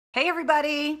Hey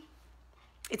everybody,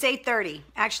 it's 8:30,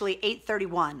 actually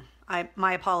 8:31.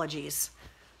 My apologies.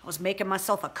 I was making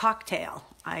myself a cocktail.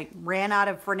 I ran out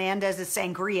of Fernandez's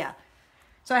sangria,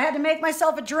 so I had to make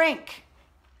myself a drink.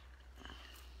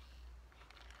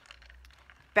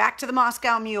 Back to the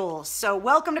Moscow Mules. So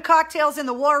welcome to Cocktails in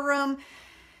the War Room.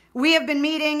 We have been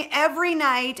meeting every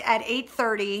night at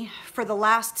 8:30 for the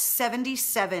last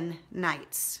 77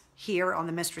 nights here on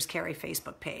the Mistress Carrie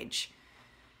Facebook page.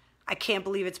 I can't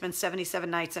believe it's been 77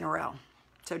 nights in a row.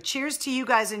 So cheers to you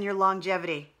guys and your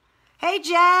longevity. Hey,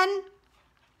 Jen.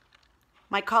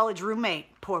 My college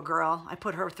roommate, poor girl. I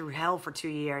put her through hell for 2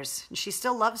 years, and she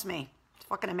still loves me. It's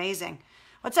fucking amazing.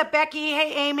 What's up, Becky?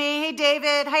 Hey, Amy. Hey,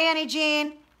 David. Hey, Annie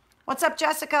Jean. What's up,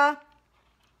 Jessica?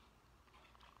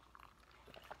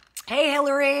 Hey,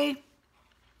 Hillary.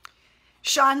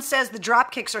 Sean says the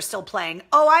Dropkicks are still playing.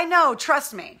 Oh, I know.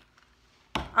 Trust me.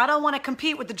 I don't want to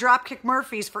compete with the Dropkick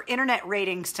Murphys for internet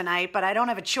ratings tonight, but I don't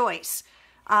have a choice.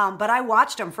 But I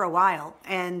watched them for a while,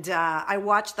 and I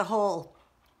watched the whole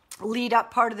lead-up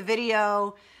part of the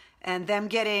video and them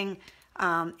getting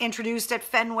introduced at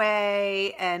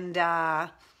Fenway and,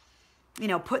 you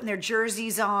know, putting their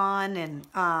jerseys on. And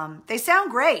they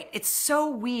sound great. It's so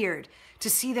weird to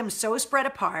see them so spread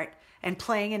apart and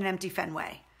playing in an empty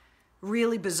Fenway.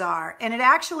 Really bizarre. And it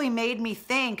actually made me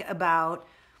think about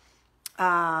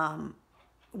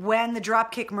when the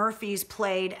Dropkick Murphys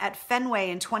played at Fenway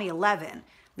in 2011.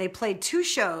 They played 2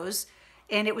 shows,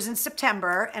 and it was in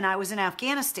September, and I was in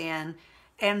Afghanistan,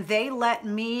 and they let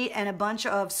me and a bunch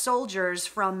of soldiers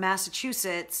from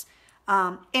Massachusetts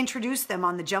introduce them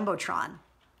on the Jumbotron.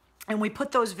 And we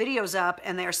put those videos up,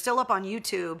 and they're still up on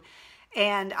YouTube.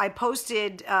 And I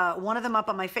posted one of them up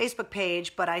on my Facebook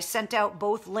page, but I sent out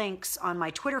both links on my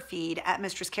Twitter feed at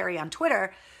Mistress Carrie on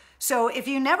Twitter. So if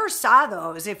you never saw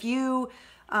those, if you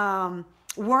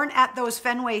weren't at those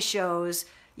Fenway shows,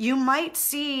 you might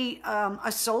see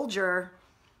a soldier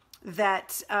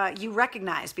that you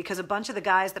recognize, because a bunch of the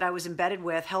guys that I was embedded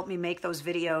with helped me make those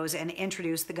videos and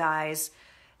introduce the guys.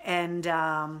 And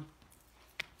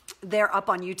they're up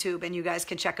on YouTube, and you guys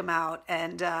can check them out.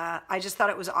 And I just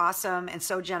thought it was awesome and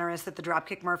so generous that the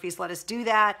Dropkick Murphys let us do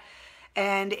that.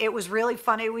 And it was really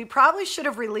funny. We probably should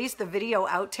have released the video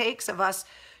outtakes of us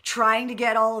trying to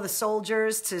get all of the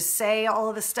soldiers to say all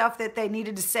of the stuff that they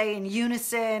needed to say in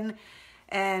unison.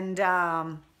 And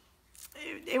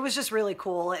it was just really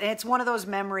cool. And it's one of those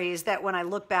memories that when I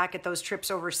look back at those trips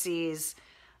overseas,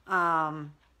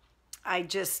 I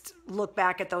just look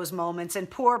back at those moments. And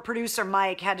poor producer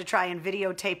Mike had to try and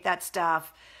videotape that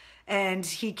stuff. And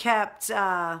he kept,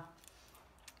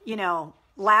 you know,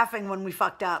 laughing when we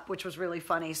fucked up, which was really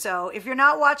funny. So if you're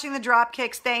not watching the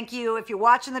Dropkicks, thank you. If you're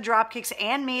watching the Dropkicks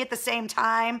and me at the same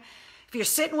time, if you're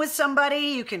sitting with somebody,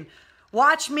 you can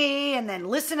watch me and then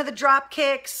listen to the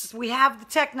Dropkicks. We have the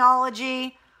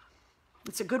technology.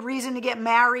 It's a good reason to get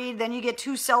married. Then you get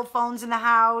 2 cell phones in the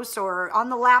house, or on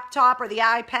the laptop or the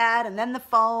iPad, and then the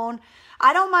phone.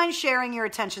 I don't mind sharing your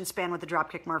attention span with the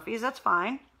Dropkick Murphys. That's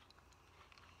fine.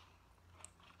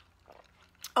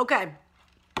 Okay.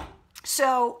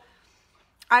 So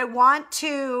I want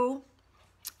to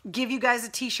give you guys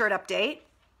a t-shirt update.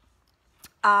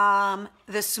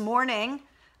 This morning,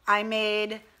 I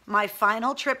made my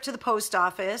final trip to the post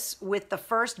office with the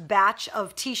first batch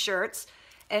of t-shirts.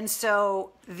 And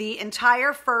so the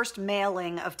entire first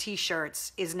mailing of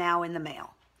t-shirts is now in the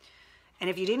mail.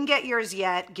 And if you didn't get yours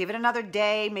yet, give it another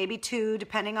day, maybe 2,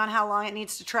 depending on how long it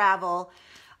needs to travel.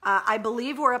 I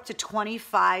believe we're up to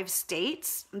 25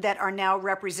 states that are now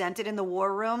represented in the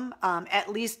War Room, at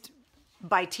least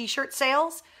by t-shirt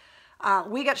sales.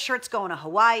 We got shirts going to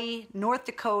Hawaii, North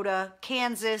Dakota,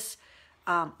 Kansas,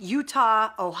 Utah,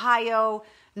 Ohio,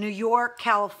 New York,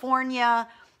 California,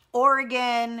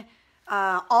 Oregon,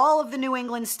 all of the New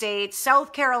England states,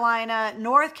 South Carolina,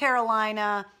 North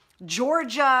Carolina,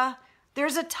 Georgia.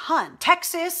 There's a ton.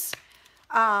 Texas.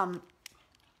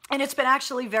 And it's been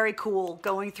actually very cool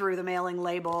going through the mailing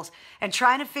labels and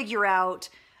trying to figure out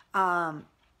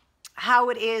how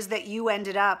it is that you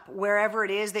ended up wherever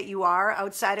it is that you are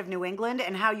outside of New England,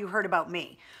 and how you heard about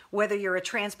me. Whether you're a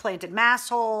transplanted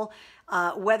masshole,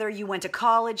 whether you went to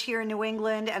college here in New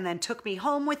England and then took me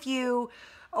home with you,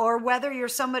 or whether you're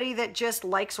somebody that just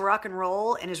likes rock and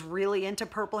roll and is really into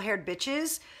purple-haired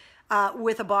bitches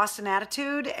with a Boston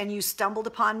attitude, and you stumbled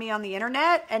upon me on the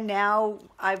internet, and now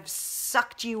I've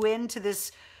sucked you into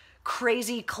this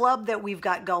crazy club that we've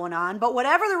got going on. But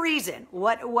whatever the reason,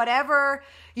 whatever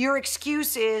your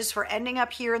excuse is for ending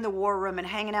up here in the War Room and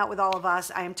hanging out with all of us,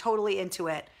 I am totally into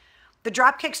it. The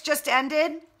Dropkicks just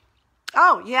ended.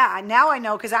 Oh, yeah, now I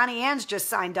know because Annie Ann's just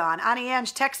signed on. Annie Ann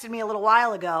texted me a little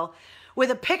while ago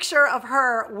with a picture of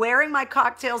her wearing my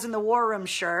Cocktails in the War Room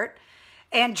shirt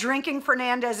and drinking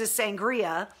Fernandez's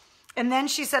sangria. And then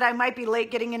she said I might be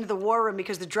late getting into the War Room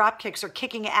because the Dropkicks are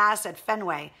kicking ass at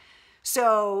Fenway.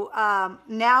 So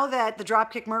now that the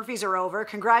Dropkick Murphys are over,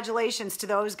 congratulations to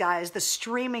those guys. The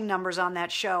streaming numbers on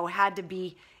that show had to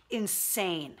be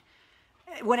insane.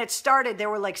 When it started, there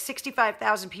were like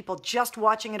 65,000 people just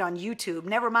watching it on YouTube,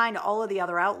 never mind all of the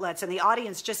other outlets, and the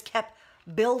audience just kept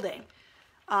building.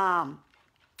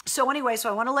 So anyway, so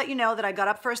I want to let you know that I got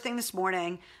up first thing this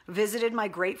morning, visited my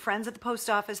great friends at the post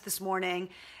office this morning,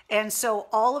 and so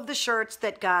all of the shirts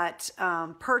that got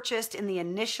purchased in the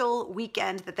initial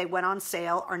weekend that they went on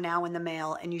sale are now in the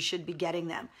mail, and you should be getting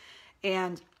them.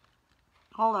 And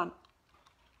hold on.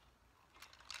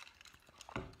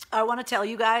 I want to tell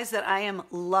you guys that I am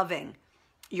loving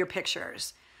your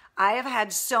pictures. I have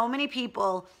had so many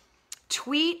people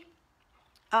tweet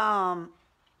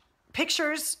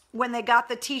pictures when they got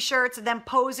the t-shirts and then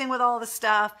posing with all the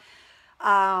stuff,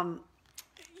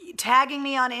 tagging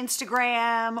me on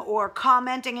Instagram or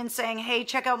commenting and saying, hey,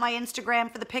 check out my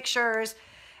Instagram for the pictures.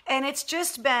 And it's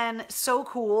just been so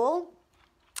cool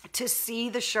to see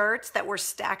the shirts that were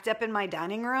stacked up in my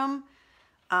dining room.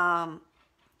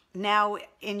 Now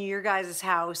in your guys'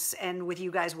 house and with you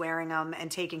guys wearing them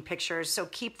and taking pictures. So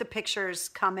keep the pictures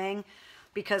coming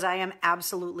because I am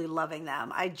absolutely loving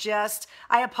them. I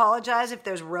apologize if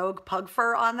there's rogue pug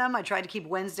fur on them. I tried to keep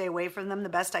Wednesday away from them the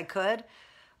best I could.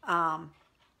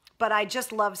 But I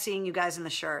just love seeing you guys in the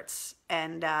shirts.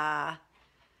 And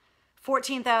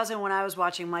 14,000 when I was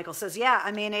watching, Michael says, yeah,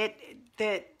 I mean,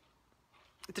 the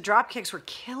Dropkicks were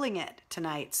killing it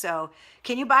tonight. So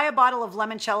can you buy a bottle of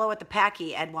limoncello at the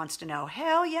Packy? Ed wants to know.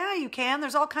 Hell yeah, you can.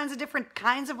 There's all kinds of different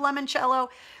kinds of limoncello.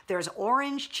 There's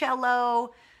orange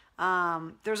cello.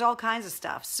 There's all kinds of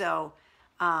stuff. So,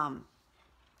 so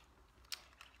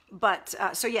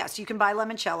yes, you can buy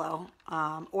limoncello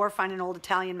or find an old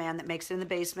Italian man that makes it in the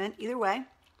basement. Either way.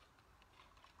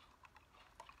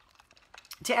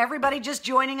 To everybody just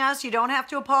joining us, you don't have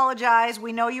to apologize.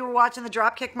 We know you were watching the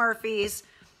Dropkick Murphys.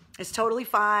 It's totally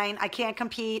fine. I can't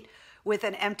compete with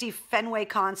an empty Fenway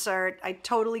concert. I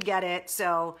totally get it.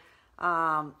 So,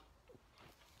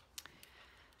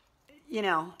 you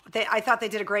know, I thought they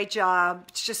did a great job.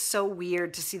 It's just so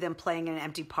weird to see them playing in an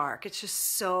empty park. It's just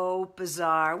so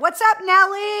bizarre. What's up,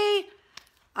 Nelly?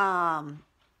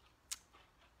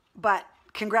 But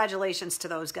congratulations to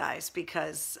those guys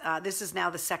because this is now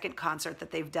the second concert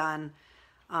that they've done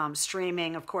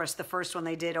streaming. Of course, the first one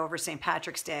they did over St.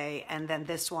 Patrick's Day and then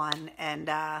this one. And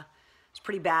it's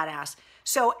pretty badass.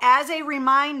 So as a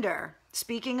reminder,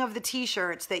 speaking of the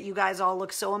t-shirts that you guys all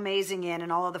look so amazing in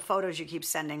and all of the photos you keep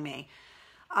sending me,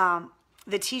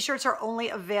 the t-shirts are only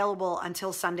available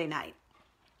until Sunday night.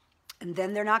 And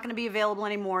then they're not going to be available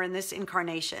anymore in this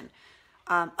incarnation.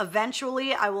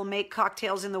 Eventually, I will make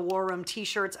Cocktails in the War Room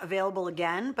t-shirts available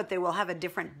again, but they will have a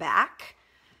different back.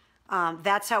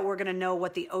 That's how we're going to know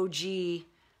what the OG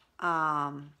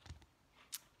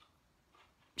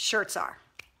shirts are.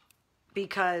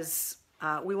 Because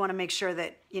we want to make sure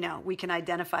that, you know, we can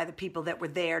identify the people that were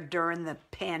there during the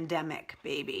pandemic,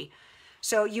 baby.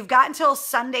 So you've got until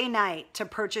Sunday night to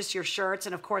purchase your shirts.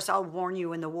 And of course, I'll warn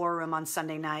you in the War Room on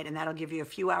Sunday night, and that'll give you a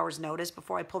few hours notice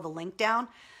before I pull the link down.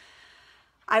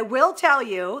 I will tell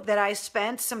you that I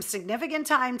spent some significant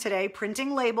time today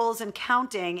printing labels and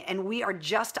counting, and we are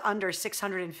just under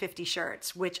 650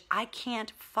 shirts, which I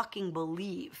can't fucking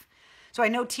believe. So I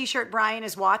know T-Shirt Brian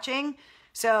is watching.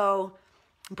 So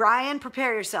Brian,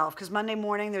 prepare yourself because Monday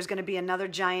morning there's going to be another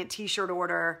giant T-shirt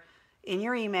order in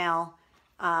your email.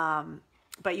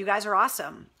 But you guys are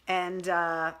awesome. And,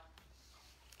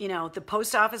 you know, the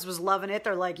post office was loving it.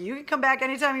 They're like, you can come back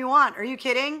anytime you want. Are you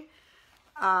kidding?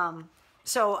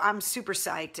 So I'm super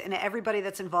psyched. And everybody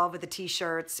that's involved with the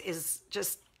T-shirts is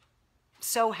just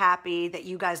so happy that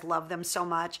you guys love them so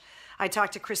much. I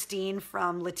talked to Christine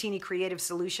from Latini Creative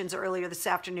Solutions earlier this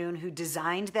afternoon who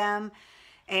designed them.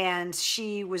 And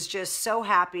she was just so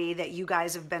happy that you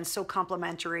guys have been so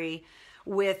complimentary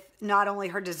with not only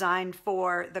her design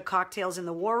for the Cocktails in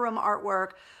the War Room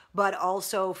artwork, but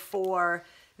also for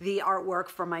the artwork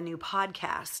for my new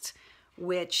podcast,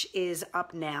 which is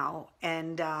up now.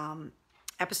 And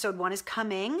episode 1 is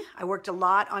coming. I worked a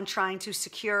lot on trying to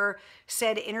secure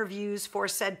said interviews for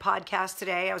said podcast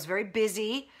today. I was very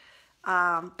busy.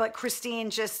 But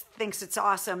Christine just thinks it's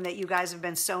awesome that you guys have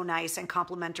been so nice and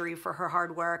complimentary for her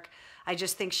hard work. I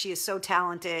just think she is so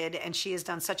talented and she has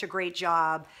done such a great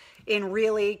job in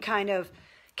really kind of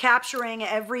capturing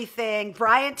everything.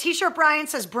 Brian, T-shirt Brian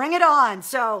says, bring it on.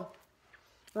 So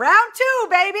Round 2,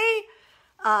 baby.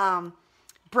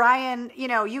 Brian, you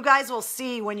know, you guys will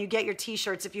see when you get your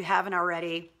t-shirts, if you haven't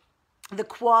already, the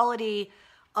quality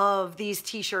of these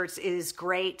t-shirts is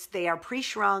great. They are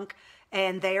pre-shrunk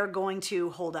and they are going to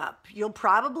hold up. You'll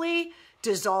probably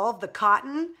dissolve the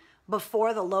cotton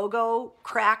before the logo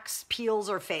cracks, peels,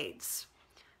 or fades.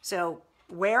 So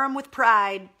wear them with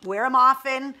pride, wear them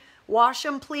often, wash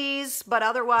them please, but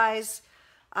otherwise,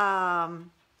 oh,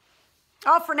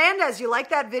 Fernandez, you like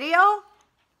that video?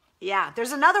 Yeah,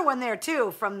 there's another one there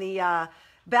too from the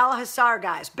Bal Hassar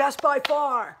guys. Best by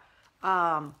far.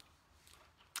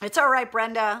 It's all right,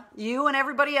 Brenda. You and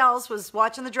everybody else was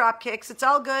watching the drop kicks. It's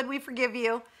all good. We forgive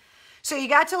you. So you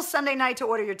got till Sunday night to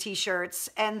order your t-shirts.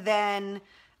 And then,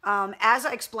 as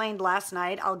I explained last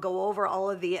night, I'll go over all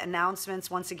of the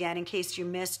announcements once again in case you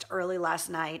missed early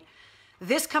last night.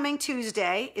 This coming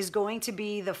Tuesday is going to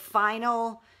be the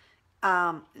final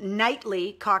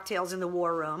nightly Cocktails in the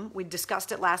War Room. We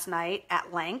discussed it last night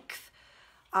at length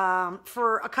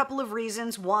for a couple of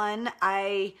reasons. One,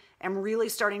 I am really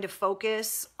starting to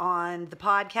focus on the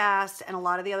podcast and a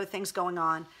lot of the other things going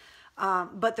on.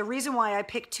 But the reason why I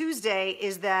picked Tuesday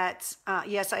is that,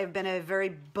 yes, I have been a very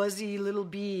buzzy little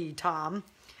bee, Tom,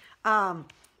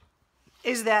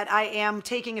 is that I am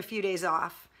taking a few days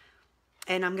off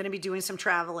and I'm going to be doing some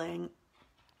traveling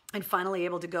and finally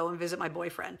able to go and visit my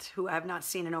boyfriend, who I have not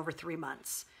seen in over 3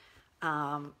 months.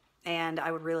 And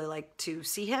I would really like to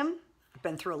see him. I've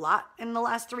been through a lot in the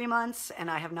last 3 months and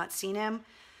I have not seen him.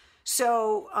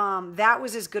 So that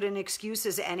was as good an excuse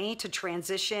as any to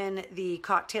transition the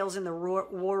Cocktails in the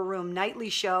War Room nightly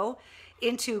show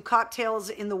into Cocktails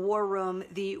in the War Room,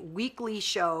 the weekly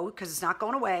show, because it's not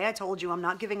going away. I told you I'm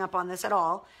not giving up on this at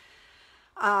all.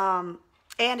 And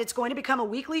it's going to become a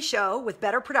weekly show with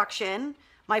better production.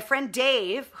 My friend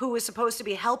Dave, who is supposed to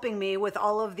be helping me with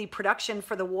all of the production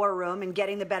for the War Room and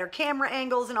getting the better camera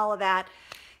angles and all of that,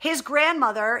 his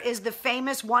grandmother is the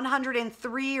famous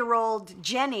 103-year-old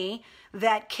Jenny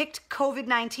that kicked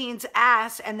COVID-19's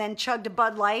ass and then chugged a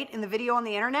Bud Light in the video on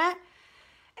the internet.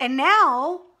 And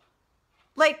now,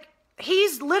 like,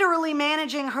 he's literally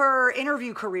managing her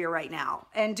interview career right now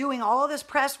and doing all of this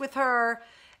press with her.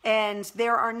 And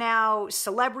there are now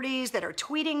celebrities that are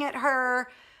tweeting at her,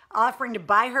 offering to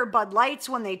buy her Bud Lights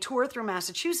when they tour through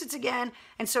Massachusetts again.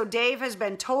 And so Dave has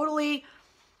been totally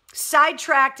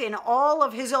sidetracked in all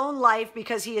of his own life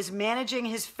because he is managing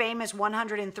his famous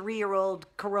 103-year-old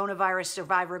coronavirus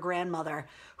survivor grandmother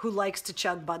who likes to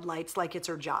chug Bud Lights like it's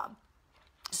her job.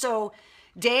 So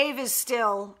Dave is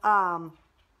still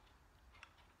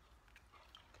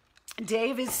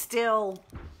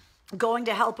going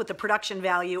to help with the production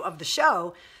value of the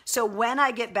show. So when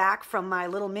I get back from my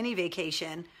little mini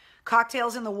vacation,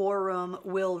 Cocktails in the War Room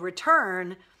will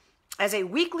return as a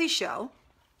weekly show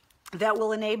that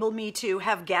will enable me to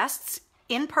have guests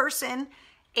in person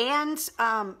and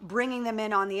bringing them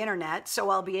in on the internet. So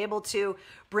I'll be able to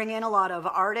bring in a lot of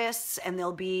artists, and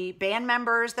there'll be band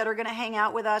members that are going to hang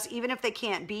out with us. Even if they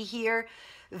can't be here,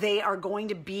 they are going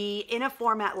to be in a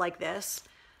format like this.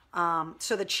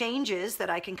 So the changes that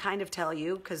I can kind of tell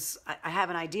you, because I have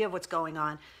an idea of what's going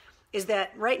on, is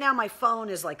that right now my phone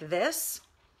is like this.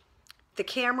 The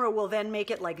camera will then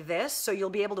make it like this, so you'll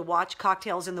be able to watch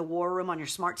Cocktails in the War Room on your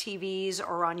smart TVs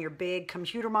or on your big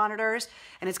computer monitors,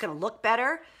 and it's going to look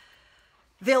better.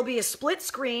 There'll be a split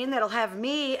screen that'll have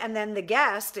me and then the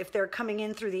guest, if they're coming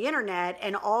in through the internet,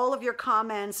 and all of your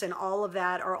comments and all of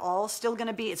that are all still going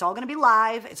to be, it's all going to be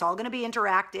live, it's all going to be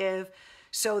interactive,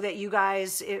 so that you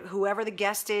guys, whoever the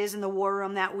guest is in the War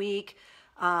Room that week,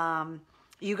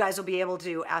 you guys will be able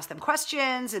to ask them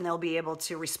questions, and they'll be able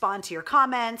to respond to your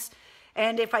comments.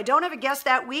 And if I don't have a guest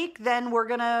that week, then we're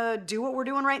going to do what we're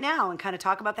doing right now and kind of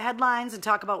talk about the headlines and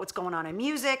talk about what's going on in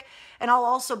music. And I'll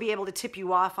also be able to tip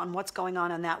you off on what's going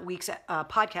on in that week's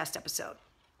podcast episode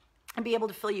and be able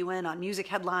to fill you in on music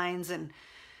headlines and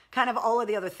kind of all of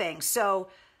the other things. So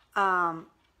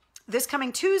this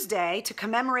coming Tuesday, to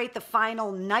commemorate the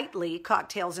final nightly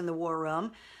Cocktails in the War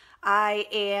Room, I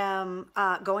am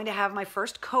going to have my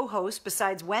first co-host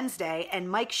besides Wednesday,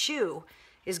 and Mike Shue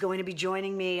is going to be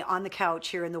joining me on the couch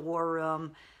here in the War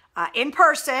Room in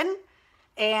person.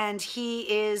 And he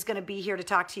is going to be here to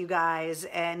talk to you guys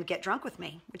and get drunk with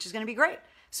me, which is going to be great.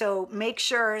 So make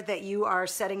sure that you are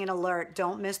setting an alert.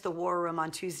 Don't miss the War Room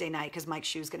on Tuesday night, because Mike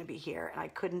Shue is going to be here, and I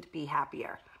couldn't be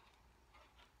happier.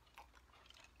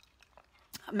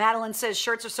 Madeline says,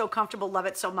 shirts are so comfortable, love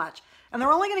it so much. And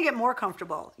they're only going to get more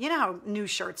comfortable. You know how new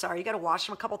shirts are. You got to wash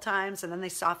them a couple times, and then they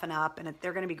soften up, and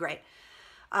they're going to be great.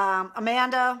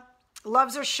 Amanda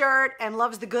loves her shirt and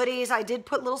loves the goodies. I did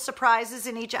put little surprises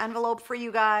in each envelope for you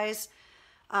guys.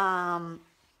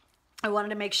 I wanted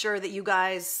to make sure that you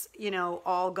guys, you know,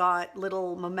 all got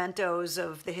little mementos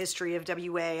of the history of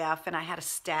WAF, and I had a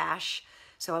stash,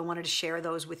 so I wanted to share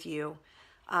those with you.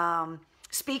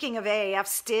 Speaking of AAF,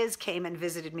 Stiz came and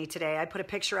visited me today. I put a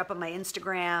picture up on my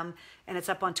Instagram, and it's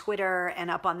up on Twitter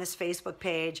and up on this Facebook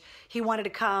page. He wanted to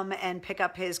come and pick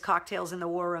up his Cocktails in the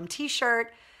War Room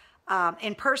t-shirt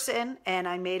in person, and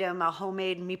I made him a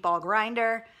homemade meatball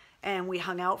grinder, and we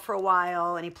hung out for a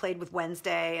while, and he played with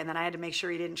Wednesday, and then I had to make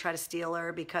sure he didn't try to steal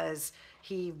her because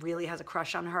he really has a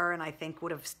crush on her, and I think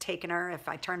would have taken her if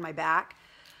I turned my back.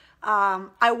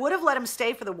 I would have let him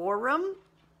stay for the War Room,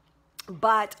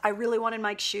 but I really wanted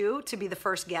Mike Shue to be the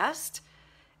first guest,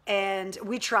 and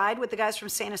we tried with the guys from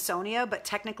Saint Asonia, but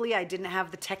technically I didn't have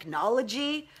the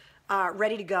technology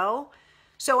ready to go.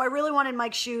 So I really wanted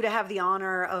Mike Shue to have the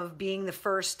honor of being the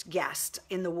first guest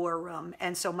in the War Room.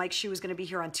 And so Mike Shue is going to be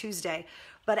here on Tuesday.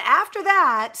 But after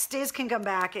that, Stiz can come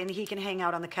back and he can hang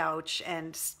out on the couch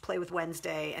and play with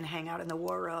Wednesday and hang out in the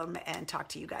War Room and talk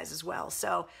to you guys as well.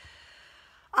 So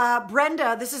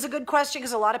Brenda, this is a good question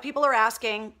because a lot of people are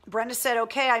asking. Brenda said,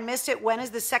 okay, I missed it. When is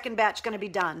the second batch going to be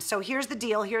done? So here's the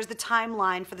deal. Here's the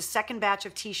timeline for the second batch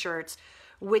of t-shirts,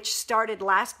 which started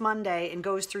last Monday and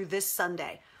goes through this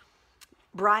Sunday.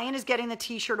 Brian is getting the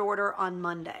t-shirt order on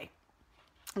Monday.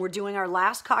 We're doing our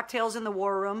last Cocktails in the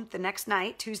War Room the next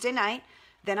night, Tuesday night.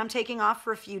 Then I'm taking off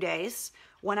for a few days.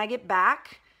 When I get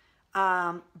back,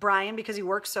 Brian, because he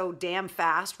works so damn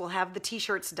fast, will have the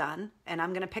t-shirts done, and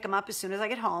I'm going to pick them up as soon as I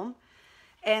get home.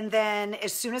 And then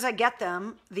as soon as I get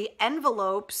them, the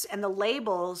envelopes and the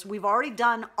labels, we've already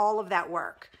done all of that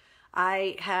work.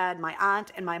 I had my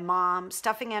aunt and my mom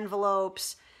stuffing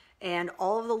envelopes, and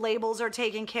all of the labels are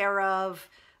taken care of.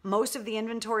 Most of the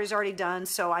inventory is already done,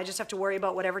 so I just have to worry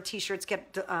about whatever t-shirts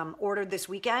get ordered this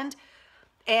weekend.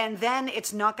 And then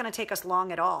it's not going to take us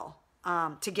long at all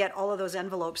to get all of those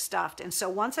envelopes stuffed. And so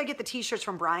once I get the t-shirts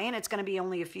from Brian, it's going to be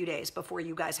only a few days before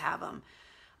you guys have them.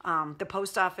 The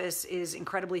post office is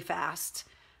incredibly fast.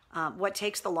 What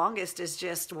takes the longest is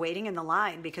just waiting in the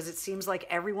line because it seems like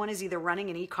everyone is either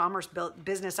running an e-commerce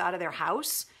business out of their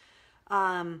house,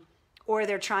 or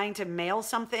they're trying to mail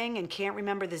something and can't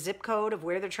remember the zip code of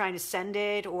where they're trying to send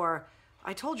it. Or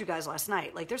I told you guys last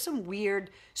night, like there's some weird,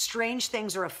 strange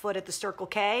things are afoot at the Circle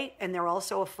K, and they're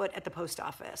also afoot at the post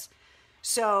office.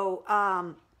 So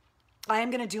I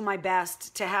am going to do my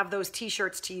best to have those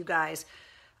t-shirts to you guys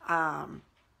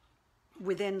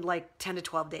within like 10 to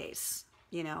 12 days,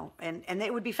 you know, and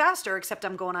it would be faster, except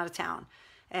I'm going out of town.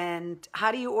 And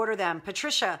how do you order them?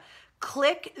 Patricia,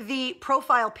 click the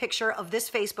profile picture of this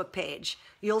Facebook page.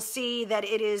 You'll see that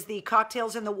it is the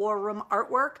Cocktails in the War Room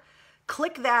artwork.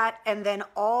 Click that, and then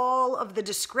all of the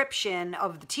description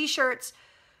of the t-shirts,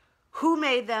 who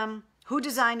made them, who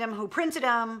designed them, who printed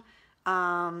them,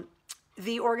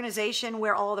 the organization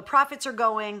where all the profits are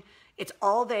going. It's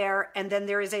all there, and then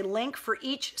there is a link for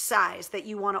each size that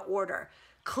you want to order.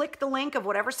 Click the link of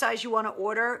whatever size you want to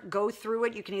order, go through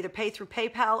it. You can either pay through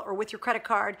PayPal or with your credit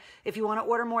card. If you want to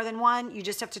order more than one, you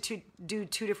just have to do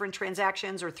 2 different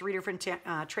transactions or 3 different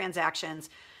transactions,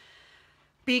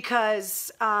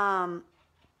 because that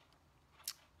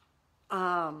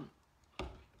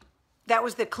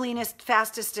was the cleanest,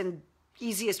 fastest, and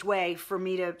easiest way for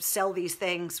me to sell these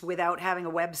things without having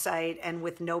a website and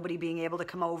with nobody being able to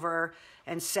come over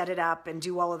and set it up and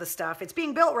do all of the stuff. It's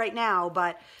being built right now,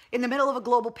 but in the middle of a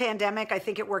global pandemic, I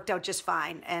think it worked out just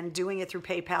fine, and doing it through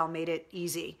PayPal made it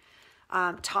easy.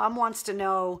 Tom wants to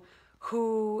know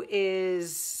who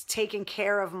is taking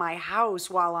care of my house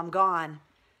while I'm gone.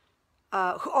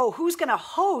 Who's going to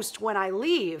host when I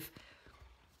leave?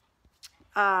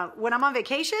 When I'm on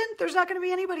vacation, there's not going to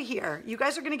be anybody here. You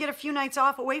guys are going to get a few nights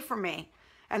off away from me.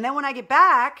 And then when I get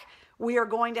back, we are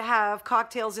going to have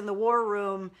Cocktails in the War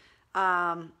Room,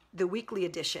 the weekly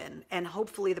edition. And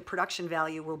hopefully the production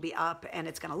value will be up, and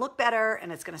it's going to look better,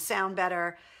 and it's going to sound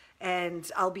better. And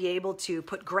I'll be able to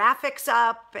put graphics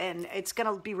up, and it's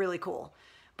going to be really cool.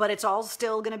 But it's all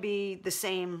still going to be the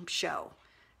same show.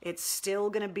 It's still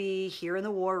going to be here in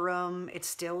the War Room. It's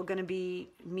still going to be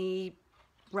me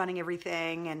running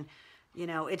everything, and you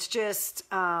know, it's just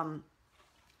going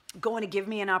to give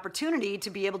me an opportunity to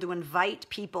be able to invite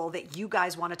people that you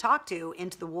guys want to talk to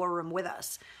into the War Room with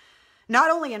us,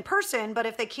 not only in person, but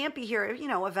if they can't be here, you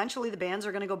know, eventually the bands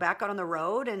are going to go back out on the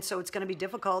road, and so it's going to be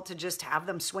difficult to just have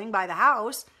them swing by the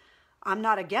house. I'm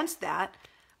not against that,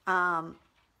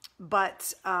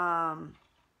 but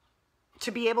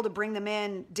to be able to bring them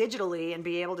in digitally and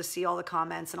be able to see all the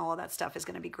comments and all of that stuff is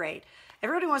going to be great.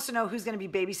 Everybody wants to know who's going to be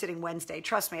babysitting Wednesday.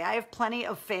 Trust me, I have plenty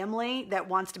of family that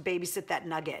wants to babysit that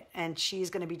nugget, and she's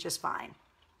going to be just fine.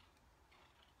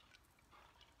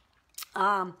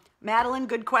 Madeline,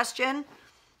 good question.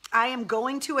 I am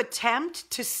going to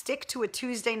attempt to stick to a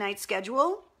Tuesday night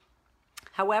schedule.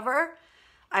 However,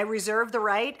 I reserve the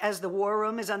right, as the War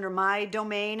Room is under my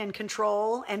domain and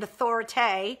control and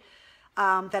authority,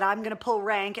 that I'm going to pull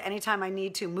rank anytime I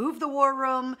need to move the War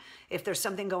Room, if there's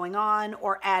something going on,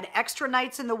 or add extra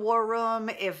nights in the War Room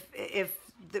if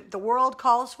the world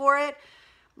calls for it.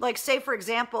 Like, say, for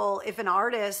example, if an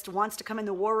artist wants to come in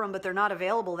the War Room but they're not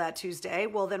available that Tuesday,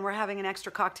 well, then we're having an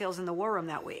extra cocktails in the War Room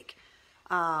that week.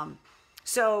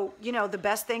 So, you know, the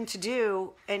best thing to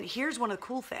do, and here's one of the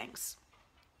cool things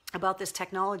about this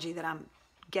technology that I'm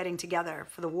getting together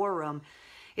for the War Room,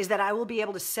 is that I will be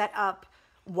able to set up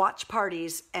watch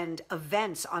parties and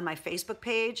events on my Facebook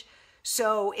page.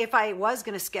 So if I was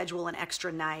going to schedule an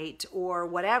extra night or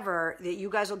whatever, that you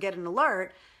guys will get an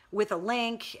alert with a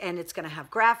link, and it's going to have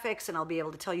graphics, and I'll be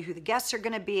able to tell you who the guests are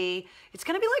going to be. It's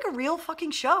going to be like a real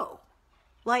fucking show,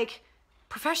 like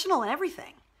professional and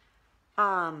everything.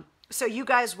 So you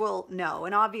guys will know.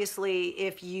 And obviously,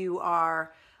 if you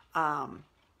are,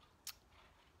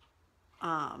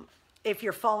 if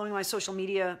you're following my social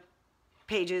media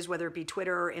pages, whether it be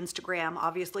Twitter or Instagram,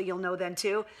 obviously you'll know then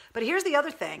too. But here's the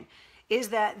other thing, is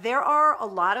that there are a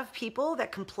lot of people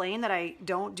that complain that I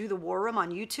don't do the War Room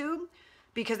on YouTube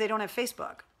because they don't have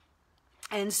Facebook.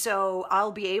 And so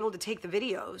I'll be able to take the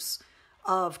videos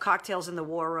of cocktails in the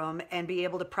War Room and be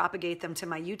able to propagate them to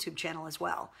my YouTube channel as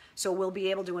well. So we'll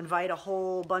be able to invite a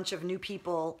whole bunch of new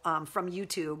people from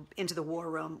YouTube into the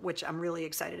War Room, which I'm really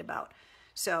excited about.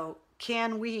 So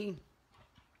can we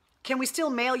still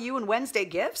mail you and Wednesday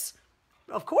gifts?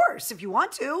 Of course, if you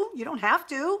want to. You don't have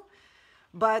to.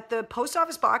 But the post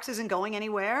office box isn't going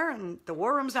anywhere, and the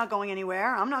War Room's not going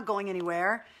anywhere. I'm not going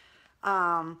anywhere.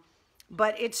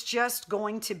 But it's just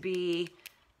going to be,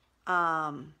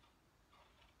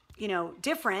 you know,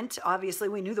 different. Obviously,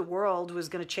 we knew the world was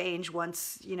going to change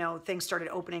once, you know, things started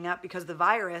opening up because of the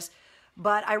virus.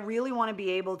 But I really want to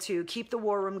be able to keep the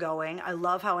War Room going. I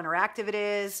love how interactive it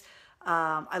is.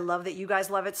 I love that you guys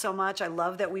love it so much. I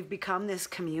love that we've become this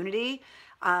community.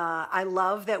 I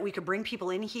love that we could bring people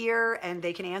in here and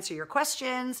they can answer your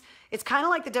questions. It's kind of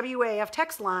like the WAF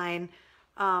text line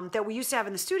that we used to have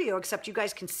in the studio, except you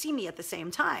guys can see me at the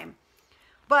same time.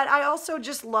 But I also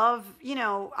just love, you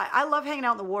know, I love hanging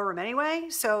out in the War Room anyway.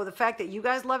 So the fact that you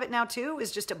guys love it now too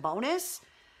is just a bonus.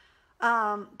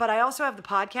 But I also have the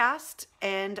podcast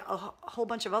and a whole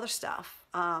bunch of other stuff.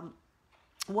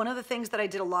 One of the things that I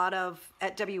did a lot of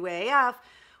at WAF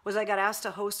was I got asked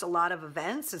to host a lot of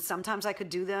events, and sometimes I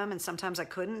could do them and sometimes I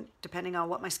couldn't, depending on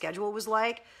what my schedule was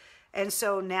like. And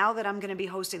so now that I'm going to be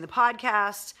hosting the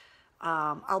podcast,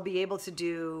 I'll be able to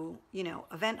do, you know,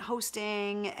 event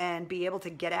hosting and be able to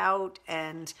get out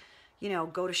and, you know,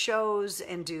 go to shows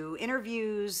and do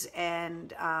interviews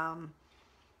and,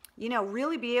 you know,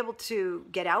 really be able to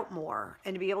get out more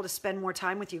and to be able to spend more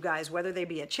time with you guys, whether they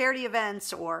be at charity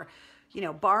events or, you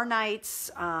know, bar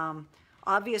nights.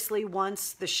 Obviously,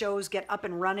 once the shows get up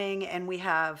and running and we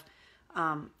have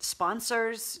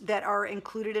sponsors that are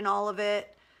included in all of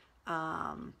it,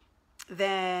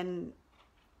 then,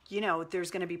 you know,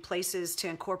 there's going to be places to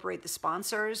incorporate the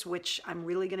sponsors, which I'm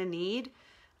really going to need,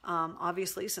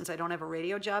 obviously, since I don't have a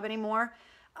radio job anymore.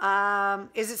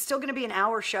 Is it still going to be an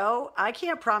hour show? I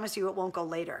can't promise you it won't go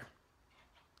later.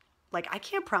 Like, I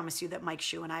can't promise you that Mike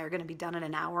Shue and I are going to be done in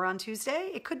an hour on Tuesday.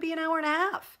 It could be an hour and a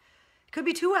half. It could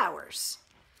be 2 hours.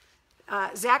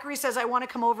 Zachary says, I want to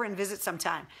come over and visit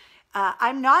sometime.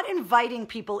 I'm not inviting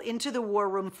people into the War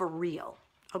Room for real,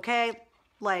 okay?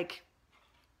 Like,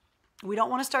 we don't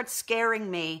want to start scaring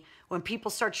me when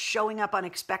people start showing up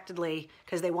unexpectedly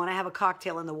because they want to have a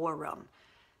cocktail in the War Room.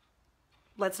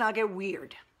 Let's not get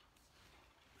weird.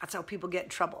 That's how people get in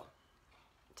trouble.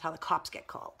 That's how the cops get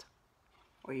called.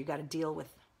 Or you got to deal with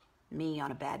me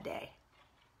on a bad day.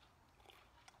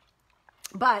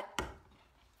 But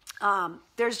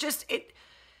there's just,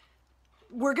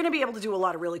 we're going to be able to do a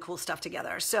lot of really cool stuff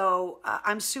together. So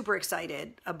I'm super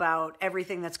excited about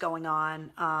everything that's going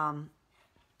on.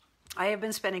 I have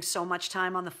been spending so much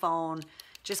time on the phone,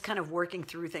 just kind of working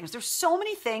through things. There's so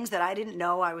many things that I didn't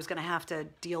know I was going to have to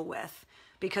deal with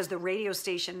because the radio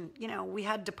station, you know, we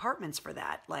had departments for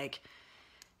that. Like,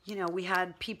 you know, we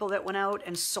had people that went out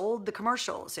and sold the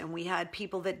commercials, and we had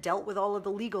people that dealt with all of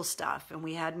the legal stuff, and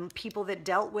we had people that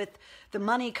dealt with the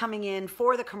money coming in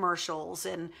for the commercials,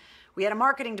 and we had a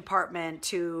marketing department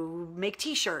to make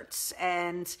t-shirts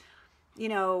and, you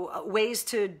know, ways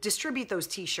to distribute those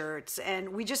t-shirts. And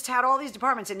we just had all these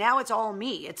departments, and now it's all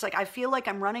me. It's like I feel like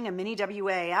I'm running a mini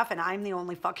WAF and I'm the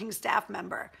only fucking staff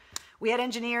member. We had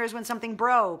engineers when something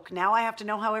broke. Now I have to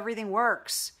know how everything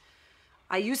works.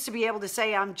 I used to be able to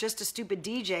say I'm just a stupid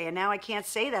DJ, and now I can't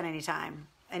say that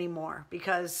anymore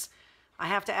because I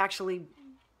have to actually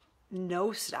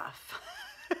know stuff.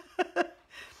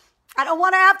 I don't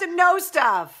want to have to know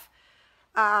stuff.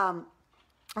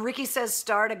 Ricky says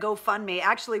start a GoFundMe.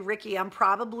 Actually, Ricky, I'm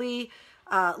probably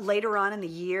later on in the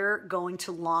year going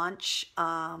to launch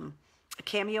a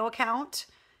Cameo account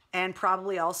and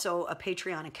probably also a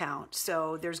Patreon account.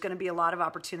 So there's going to be a lot of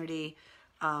opportunity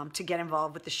to get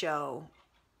involved with the show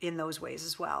in those ways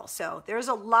as well. So there's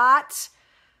a lot.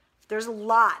 There's a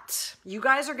lot. You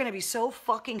guys are going to be so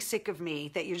fucking sick of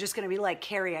me that you're just going to be like,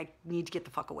 Carrie, I need to get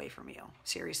the fuck away from you.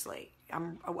 Seriously.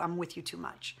 I'm with you too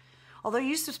much. Although you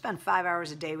used to spend 5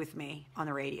 hours a day with me on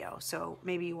the radio, so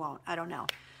maybe you won't. I don't know.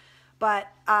 But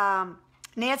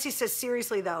Nancy says,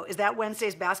 seriously though, is that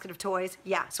Wednesday's basket of toys?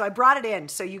 Yeah, so I brought it in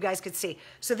so you guys could see.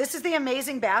 So this is the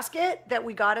amazing basket that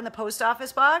we got in the post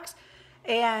office box.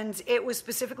 And it was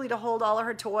specifically to hold all of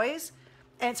her toys.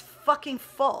 And it's fucking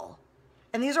full.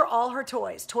 And these are all her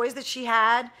toys. Toys that she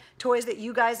had, toys that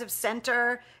you guys have sent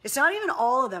her. It's not even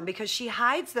all of them because she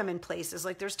hides them in places.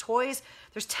 Like there's toys,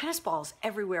 there's tennis balls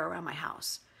everywhere around my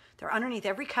house. They're underneath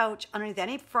every couch, underneath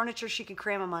any furniture she can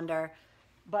cram them under.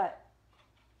 But,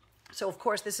 so of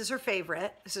course, this is her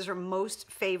favorite. This is her most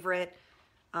favorite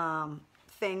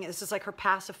thing. This is like her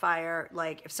pacifier.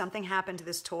 Like if something happened to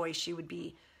this toy, she would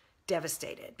be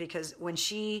devastated because when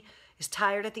she is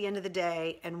tired at the end of the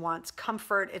day and wants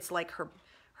comfort, it's like her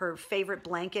favorite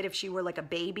blanket. If she were like a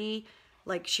baby,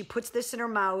 like she puts this in her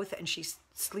mouth and she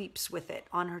sleeps with it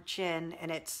on her chin,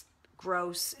 and it's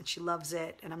gross and she loves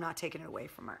it, and I'm not taking it away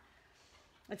from her.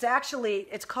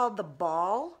 It's called the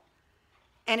Ball,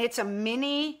 and it's a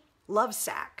mini love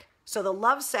sack. So the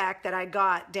love sack that I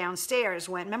got downstairs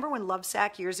remember when Love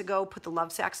Sack years ago put the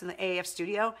love sacks in the AAF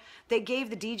studio? They gave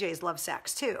the DJs love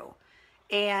sacks too.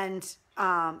 And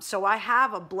so I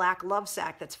have a black love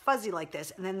sack that's fuzzy like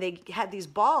this. And then they had these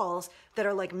balls that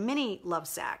are like mini love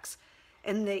sacks.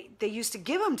 And they used to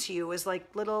give them to you as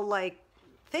like little like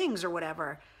things or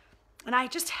whatever. And I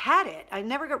just had it. I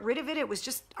never got rid of it. It was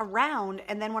just around.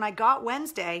 And then when I got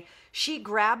Wednesday, she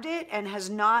grabbed it and has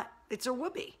not, it's a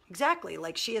whoopee. Exactly.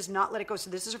 Like she has not let it go. So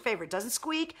this is her favorite. It doesn't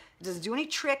squeak. It doesn't do any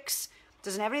tricks. It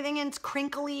doesn't have anything in. It's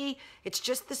crinkly. It's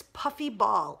just this puffy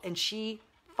ball. And she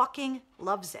fucking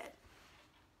loves it.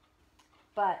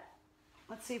 But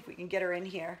let's see if we can get her in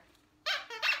here.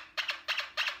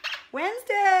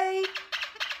 Wednesday.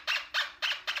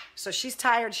 So she's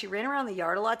tired. She ran around the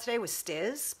yard a lot today with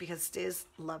Stiz because Stiz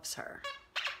loves her.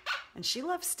 And she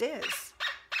loves Stiz.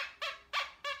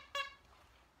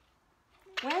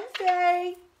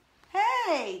 Wednesday.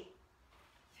 Hey.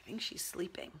 I think she's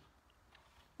sleeping.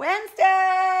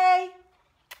 Wednesday.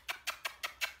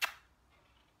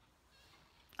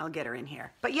 I'll get her in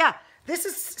here. But yeah, this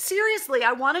is seriously,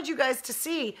 I wanted you guys to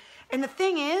see. And the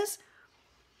thing is,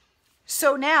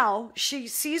 so now she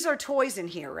sees our toys in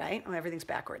here, right? Oh, everything's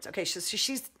backwards. Okay, she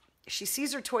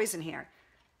sees her toys in here.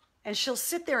 And she'll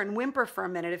sit there and whimper for a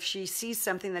minute if she sees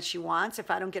something that she wants,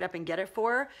 if I don't get up and get it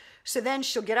for her. So then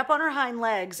she'll get up on her hind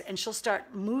legs and she'll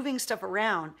start moving stuff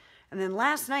around. And then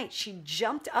last night she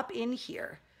jumped up in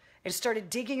here and started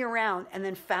digging around and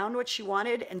then found what she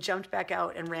wanted and jumped back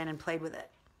out and ran and played with it.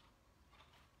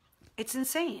 It's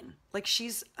insane. Like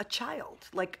she's a child,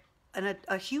 like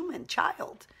a human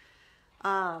child.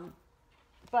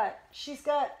 But she's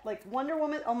got like Wonder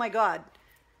Woman. Oh my God.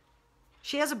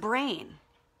 She has a brain.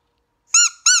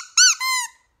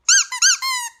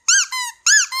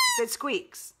 That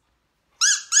squeaks.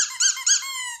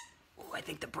 Oh, I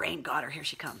think the brain got her. Here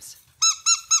she comes.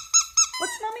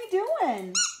 What's Mommy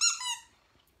doing?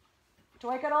 Do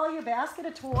I got all your basket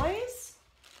of toys?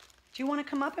 Do you want to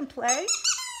come up and play?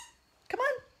 Come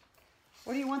on.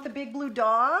 Or do you want the big blue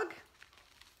dog?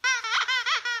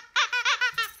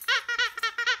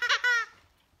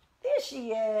 There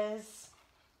she is.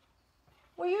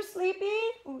 Were you sleepy?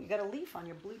 Oh, you got a leaf on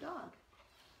your blue dog.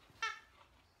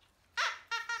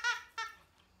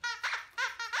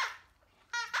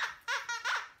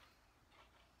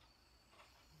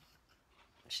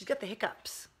 She's got the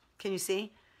hiccups. Can you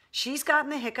see? She's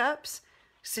gotten the hiccups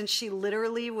since she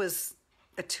literally was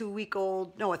a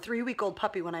 3-week-old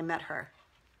puppy when I met her.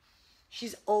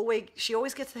 She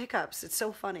always gets the hiccups. It's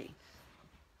so funny.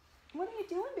 What are you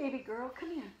doing, baby girl?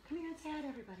 Come here. Come here and say hi to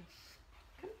everybody.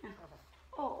 Come here.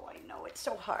 Oh, I know. It's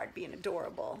so hard being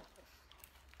adorable.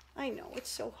 I know. It's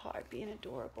so hard being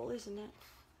adorable, isn't it?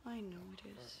 I know it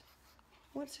is.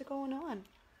 What's going on?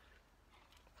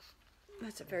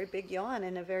 That's a very big yawn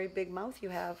and a very big mouth you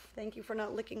have. Thank you for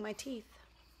not licking my teeth.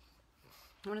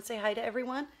 I want to say hi to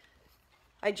everyone.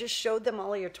 I just showed them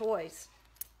all of your toys.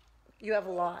 You have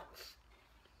a lot.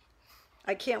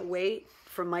 I can't wait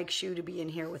for Mike Shue to be in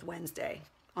here with Wednesday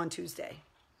on Tuesday.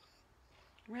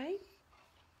 Right?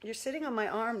 You're sitting on my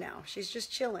arm now. She's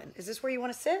just chilling. Is this where you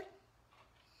want to sit?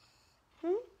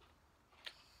 You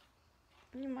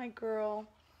my girl.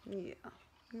 Yeah,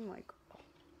 you my girl.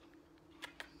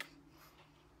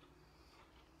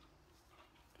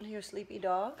 Are you a sleepy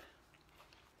dog?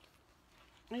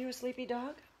 Are you a sleepy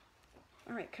dog?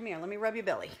 All right, come here. Let me rub your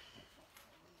belly.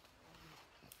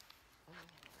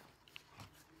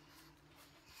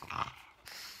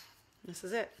 This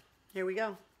is it. Here we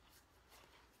go.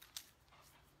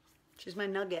 She's my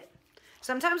nugget.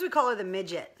 Sometimes we call her the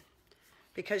midget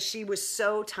because she was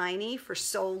so tiny for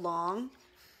so long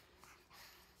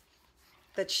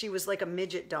that she was like a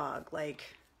midget dog, like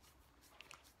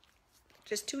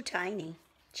just too tiny.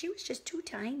 She was just too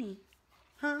tiny.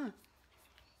 Huh?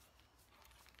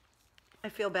 I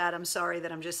feel bad. I'm sorry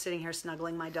that I'm just sitting here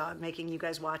snuggling my dog, making you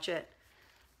guys watch it.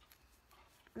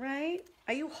 Right?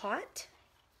 Are you hot?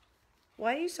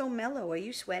 Why are you so mellow? Are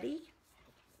you sweaty?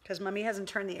 Because Mommy hasn't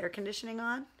turned the air conditioning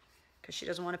on? Because she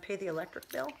doesn't want to pay the electric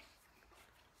bill?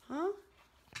 Huh?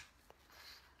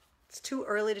 It's too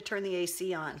early to turn the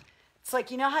AC on. It's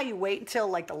like, you know how you wait until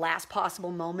like the last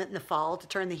possible moment in the fall to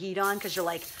turn the heat on because you're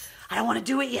like, I don't want to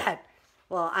do it yet.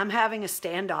 Well, I'm having a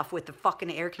standoff with the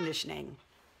fucking air conditioning.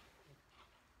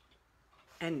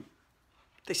 And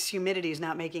this humidity is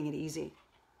not making it easy.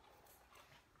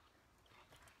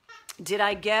 Did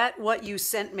I get what you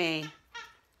sent me?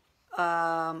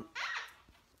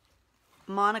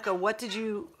 Monica, what did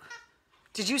you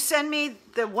send me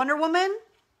the Wonder Woman?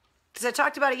 Because I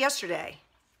talked about it yesterday.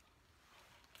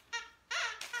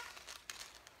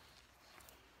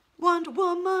 Wonder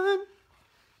Woman.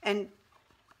 And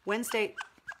Wednesday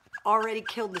already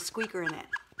killed the squeaker in it.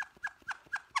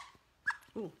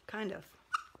 Ooh, kind of.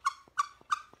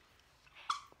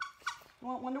 You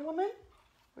want Wonder Woman?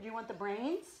 Or do you want the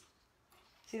brains?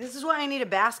 See, this is why I need a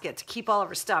basket to keep all of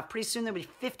her stuff. Pretty soon there'll be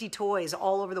 50 toys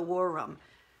all over the war room.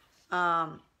 I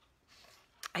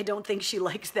don't think she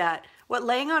likes that. What,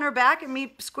 laying on her back and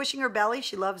me squishing her belly?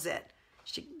 She loves it.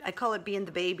 I call it being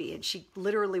the baby, and she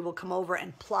literally will come over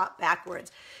and plop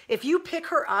backwards. If you pick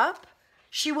her up,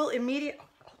 she will immediately...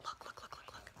 Oh, look.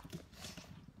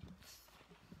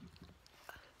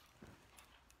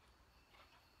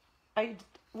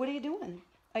 What are you doing?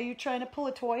 Are you trying to pull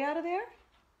a toy out of there?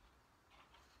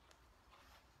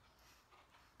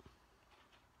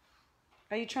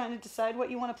 Are you trying to decide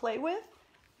what you want to play with?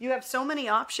 You have so many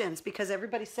options because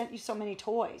everybody sent you so many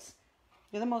toys.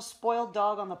 You're the most spoiled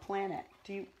dog on the planet.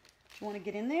 Do you want to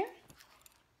get in there?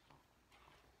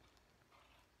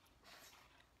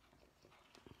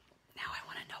 Now I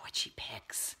want to know what she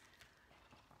picks.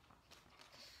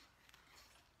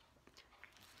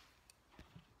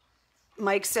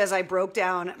 Mike says I broke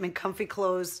down. I'm in comfy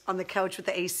clothes on the couch with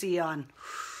the AC on.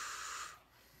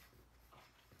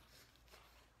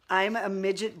 I'm a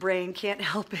midget brain, can't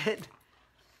help it.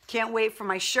 Can't wait for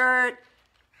my shirt.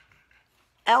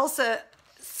 Elsa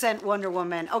sent Wonder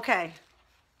Woman. Okay.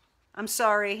 I'm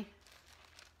sorry.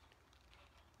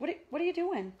 What are you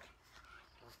doing?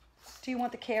 Do you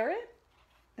want the carrot?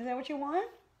 Is that what you want?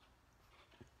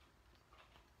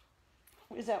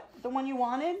 Is that the one you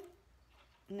wanted?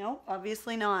 No,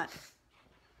 obviously not.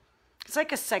 It's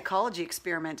like a psychology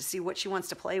experiment to see what she wants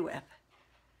to play with.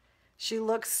 She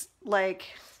looks like...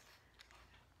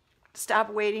 Stop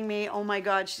waiting me. Oh my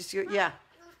God. She's, yeah.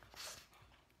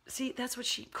 See, that's what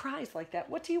she cries like that.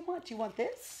 What do you want? Do you want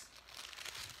this?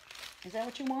 Is that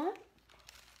what you want?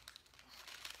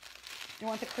 You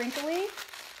want the crinkly?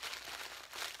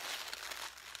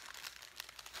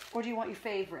 Or do you want your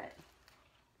favorite?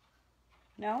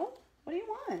 No? What do you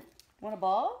want? Want a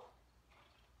ball?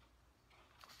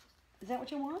 Is that what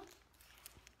you want?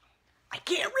 I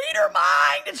can't read her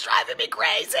mind. It's driving me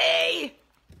crazy.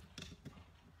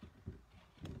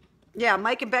 Yeah,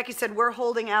 Mike and Becky said we're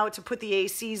holding out to put the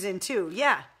ACs in too.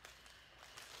 Yeah.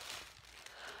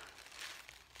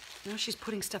 Now she's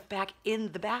putting stuff back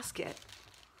in the basket.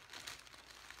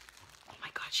 Oh my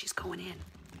God, she's going in.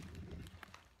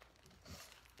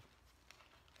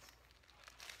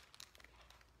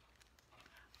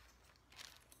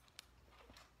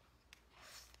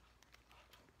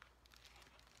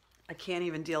 I can't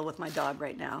even deal with my dog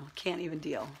right now. Can't even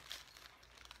deal.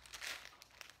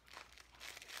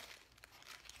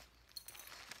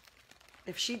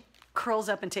 If she curls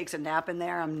up and takes a nap in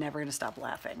there, I'm never going to stop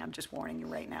laughing. I'm just warning you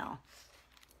right now.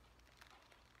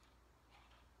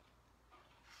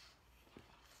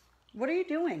 What are you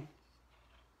doing?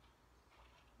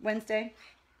 Wednesday?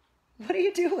 What are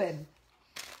you doing?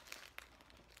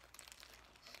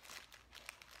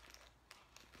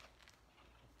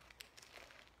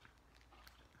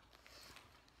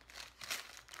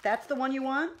 That's the one you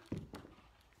want?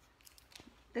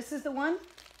 This is the one?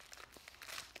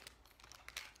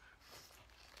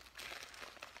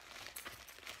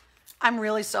 I'm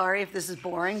really sorry if this is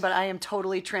boring, but I am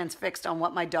totally transfixed on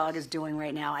what my dog is doing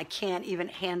right now. I can't even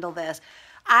handle this.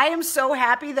 I am so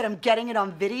happy that I'm getting it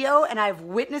on video and I have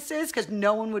witnesses because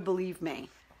no one would believe me.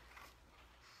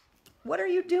 What are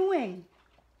you doing?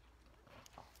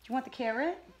 Do you want the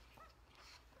carrot?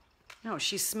 No,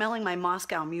 she's smelling my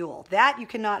Moscow Mule. That you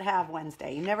cannot have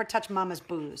Wednesday. You never touch Mama's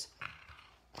booze.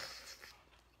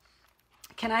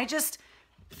 Can I just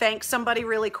thank somebody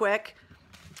really quick?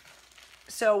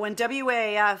 So when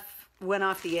WAAF went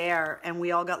off the air and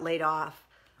we all got laid off,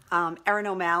 Erin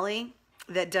O'Malley,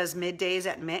 that does middays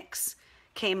at Mix,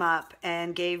 came up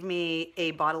and gave me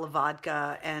a bottle of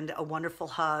vodka and a wonderful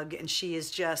hug. And she is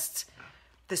just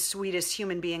the sweetest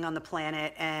human being on the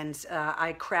planet. And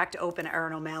I cracked open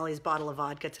Erin O'Malley's bottle of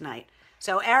vodka tonight.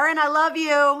 So Erin, I love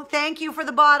you. Thank you for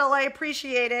the bottle. I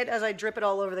appreciate it as I drip it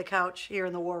all over the couch here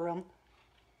in the war room.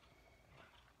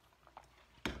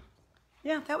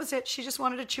 Yeah, that was it. She just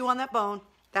wanted to chew on that bone.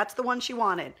 That's the one she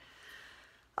wanted.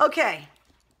 Okay.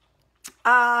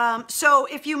 So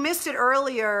if you missed it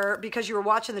earlier because you were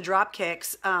watching the drop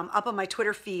kicks, up on my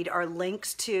Twitter feed are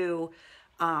links to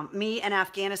me in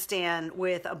Afghanistan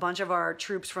with a bunch of our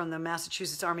troops from the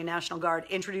Massachusetts Army National Guard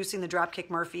introducing the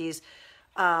Dropkick Murphys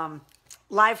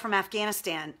live from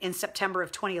Afghanistan in September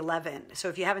of 2011. So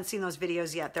if you haven't seen those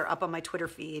videos yet, they're up on my Twitter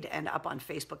feed and up on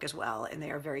Facebook as well, and they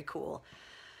are very cool.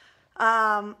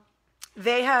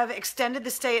 They have extended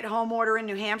the stay-at-home order in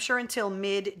New Hampshire until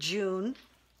mid-June.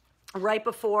 Right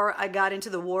before I got into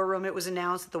the war room, it was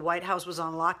announced that the White House was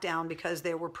on lockdown because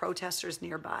there were protesters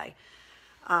nearby.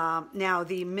 Now,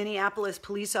 the Minneapolis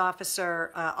police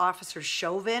officer, Officer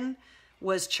Chauvin,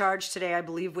 was charged today, I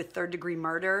believe, with third-degree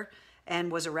murder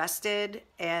and was arrested.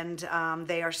 And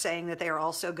they are saying that they are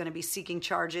also going to be seeking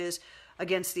charges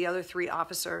against the other 3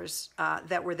 officers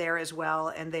that were there as well.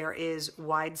 And there is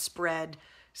widespread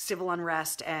civil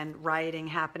unrest and rioting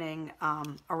happening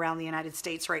around the United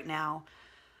States right now.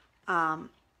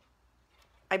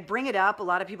 I bring it up. A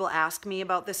lot of people ask me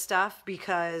about this stuff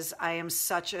because I am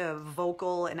such a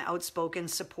vocal and outspoken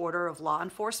supporter of law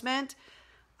enforcement.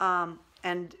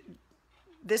 And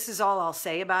this is all I'll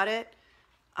say about it.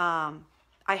 I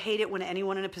hate it when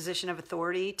anyone in a position of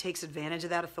authority takes advantage of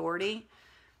that authority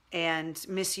and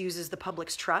misuses the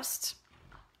public's trust.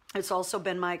 It's also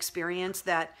been my experience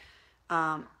that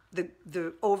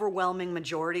the overwhelming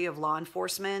majority of law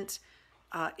enforcement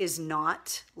is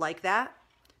not like that.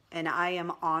 And I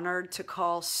am honored to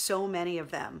call so many of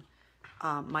them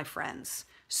my friends.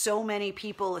 So many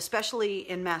people, especially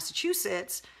in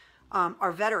Massachusetts,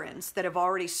 are veterans that have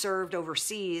already served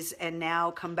overseas and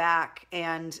now come back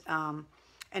and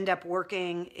end up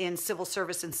working in civil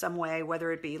service in some way,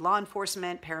 whether it be law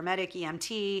enforcement, paramedic,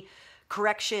 EMT,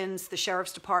 corrections, the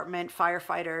sheriff's department,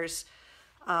 firefighters.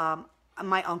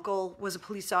 My uncle was a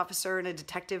police officer and a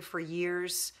detective for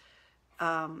years.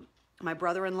 My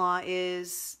brother-in-law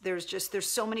is. There's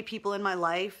so many people in my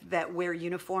life that wear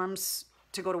uniforms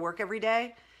to go to work every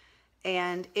day.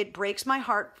 And it breaks my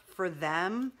heart for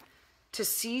them to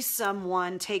see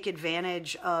someone take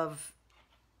advantage of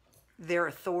their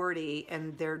authority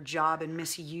and their job and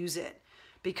misuse it,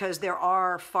 because there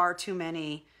are far too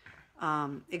many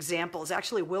examples.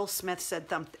 Actually, Will Smith said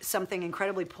something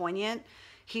incredibly poignant.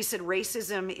 He said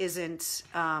racism isn't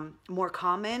more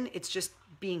common, it's just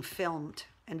being filmed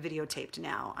and videotaped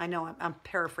now. I know I'm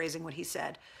paraphrasing what he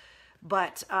said,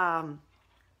 but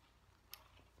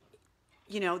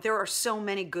you know, there are so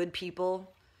many good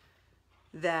people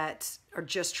that are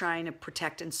just trying to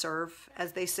protect and serve,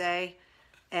 as they say.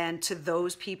 And to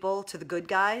those people, to the good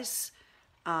guys,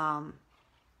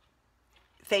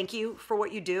 thank you for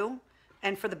what you do.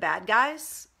 And for the bad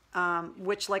guys,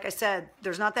 which, like I said,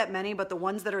 there's not that many, but the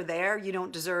ones that are there, you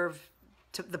don't deserve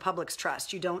the public's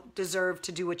trust. You don't deserve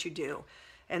to do what you do.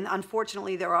 And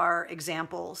unfortunately, there are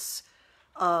examples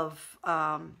of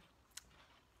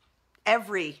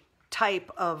every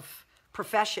type of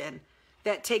profession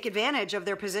that take advantage of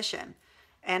their position.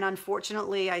 And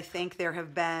unfortunately, I think there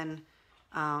have been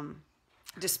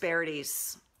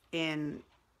disparities in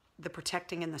the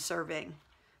protecting and the serving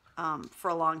for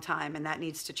a long time, and that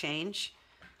needs to change.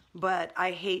 But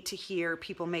I hate to hear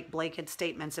people make blanket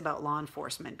statements about law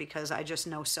enforcement, because I just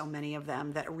know so many of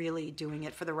them that are really doing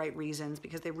it for the right reasons,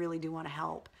 because they really do want to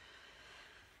help.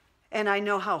 And I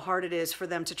know how hard it is for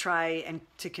them to try and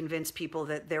to convince people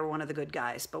that they're one of the good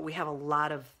guys. But we have a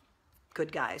lot of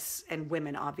good guys and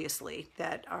women, obviously,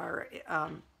 that are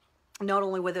not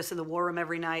only with us in the war room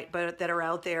every night, but that are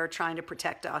out there trying to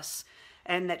protect us,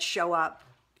 and that show up,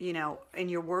 you know, in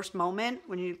your worst moment,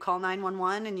 when you call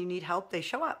 911 and you need help, they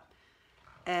show up.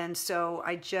 And so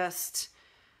I just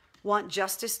want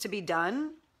justice to be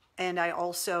done. And I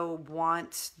also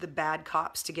want the bad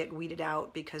cops to get weeded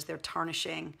out because they're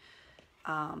tarnishing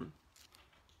a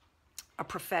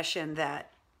profession that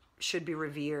should be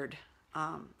revered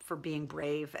for being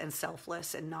brave and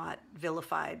selfless and not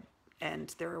vilified.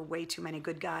 And there are way too many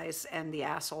good guys, and the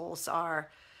assholes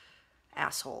are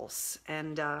assholes.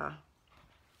 And,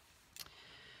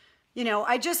 you know,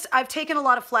 I've taken a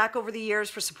lot of flack over the years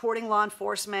for supporting law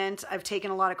enforcement. I've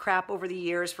taken a lot of crap over the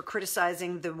years for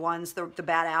criticizing the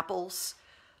bad apples,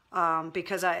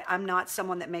 because I'm not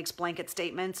someone that makes blanket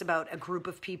statements about a group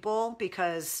of people,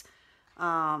 because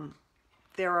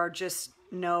there are just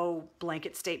no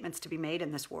blanket statements to be made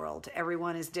in this world.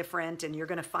 Everyone is different, and you're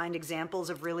going to find examples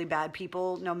of really bad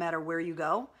people no matter where you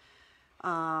go.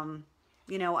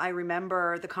 You know, I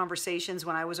remember the conversations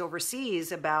when I was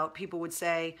overseas about people would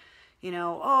say, you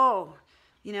know, oh,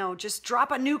 you know, just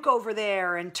drop a nuke over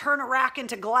there and turn Iraq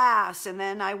into glass. And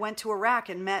then I went to Iraq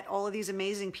and met all of these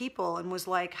amazing people and was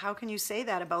like, how can you say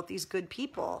that about these good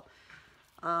people?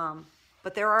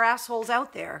 But there are assholes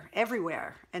out there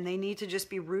everywhere, and they need to just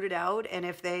be rooted out. And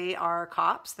if they are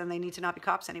cops, then they need to not be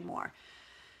cops anymore.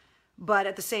 But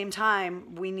at the same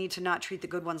time, we need to not treat the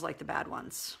good ones like the bad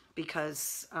ones,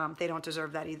 because they don't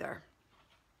deserve that either.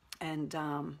 And,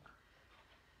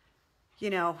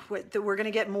 you know, we're going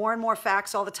to get more and more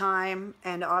facts all the time.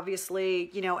 And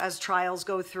obviously, you know, as trials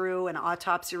go through and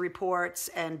autopsy reports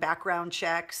and background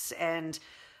checks and,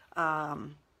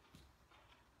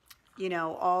 you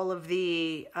know, all of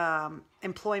the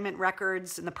employment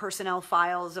records and the personnel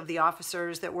files of the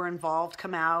officers that were involved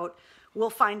come out, we'll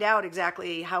find out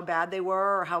exactly how bad they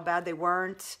were or how bad they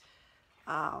weren't.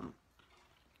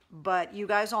 But you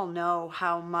guys all know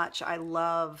how much I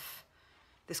love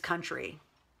this country.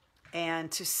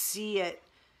 And to see it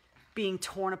being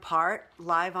torn apart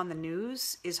live on the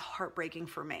news is heartbreaking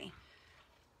for me.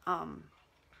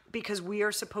 Because we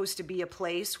are supposed to be a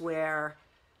place where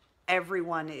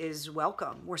everyone is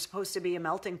welcome. We're supposed to be a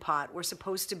melting pot. We're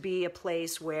supposed to be a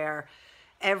place where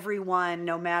everyone,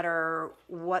 no matter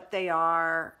what they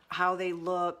are, how they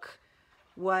look,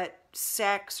 what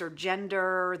sex or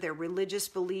gender, their religious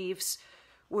beliefs,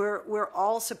 we're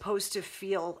all supposed to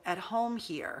feel at home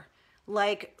here.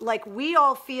 Like we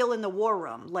all feel in the war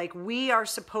room. Like we are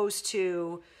supposed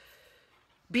to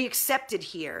be accepted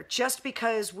here just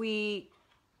because we,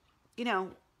 you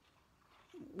know,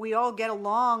 we all get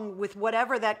along with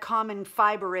whatever that common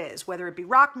fiber is, whether it be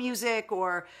rock music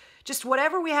or just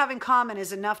whatever we have in common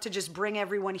is enough to just bring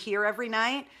everyone here every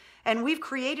night. And we've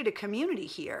created a community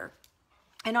here.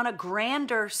 And on a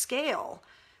grander scale,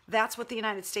 that's what the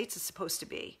United States is supposed to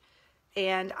be.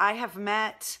 And I have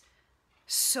met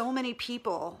so many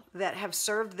people that have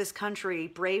served this country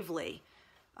bravely,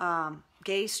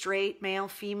 gay, straight, male,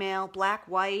 female, black,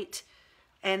 white,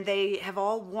 and they have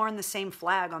all worn the same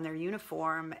flag on their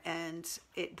uniform. And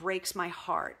it breaks my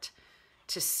heart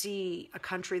to see a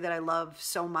country that I love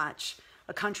so much,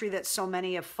 a country that so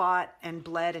many have fought and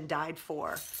bled and died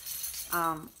for,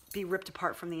 be ripped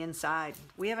apart from the inside.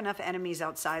 We have enough enemies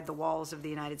outside the walls of the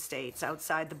United States,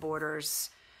 outside the borders,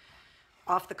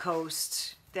 off the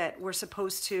coast, that we're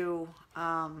supposed to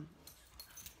all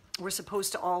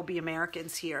be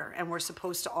Americans here, and we're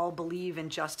supposed to all believe in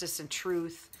justice and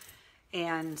truth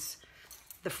and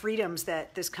the freedoms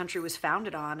that this country was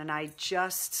founded on. And I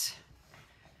just,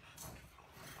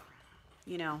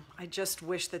 you know, I just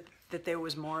wish that there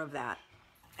was more of that.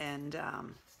 And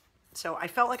so I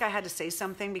felt like I had to say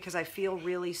something because I feel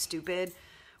really stupid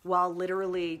while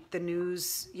literally the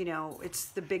news, you know, it's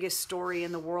the biggest story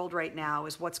in the world right now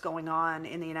is what's going on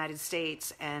in the United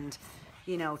States. And,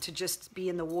 you know, to just be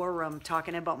in the war room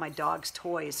talking about my dog's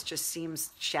toys just seems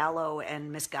shallow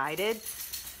and misguided.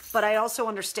 But I also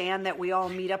understand that we all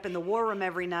meet up in the war room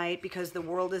every night because the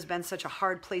world has been such a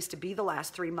hard place to be the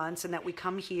last 3 months, and that we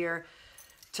come here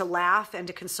to laugh and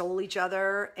to console each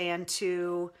other and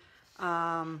to,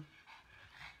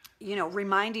 you know,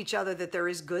 remind each other that there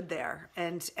is good there,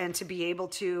 and to be able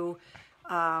to,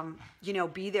 you know,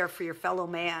 be there for your fellow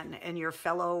man and your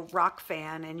fellow rock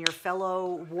fan and your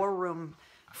fellow war room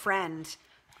friend,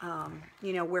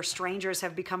 you know, where strangers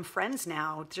have become friends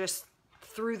now just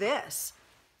through this.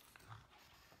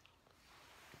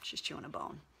 She's chewing a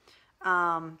bone.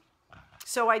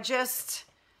 So I just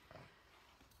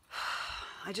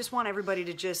want everybody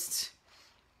to just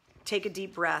take a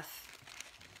deep breath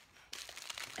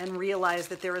and realize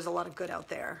that there is a lot of good out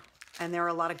there, and there are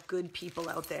a lot of good people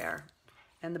out there,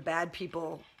 and the bad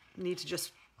people need to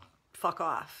just fuck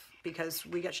off because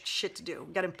we got shit to do.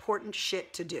 We got important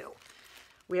shit to do.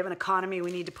 We have an economy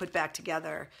we need to put back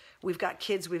together. We've got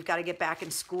kids we've got to get back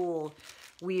in school.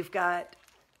 We've got,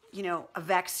 you know, a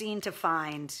vaccine to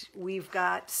find. We've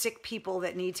got sick people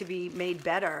that need to be made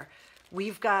better.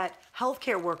 We've got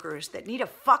healthcare workers that need a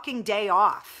fucking day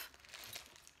off.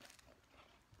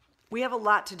 We have a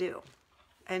lot to do.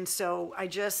 And so I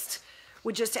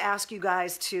would just ask you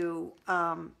guys to,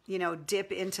 you know,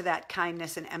 dip into that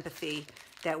kindness and empathy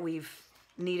that we've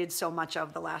needed so much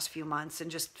of the last few months,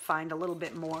 and just find a little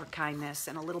bit more kindness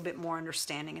and a little bit more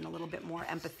understanding and a little bit more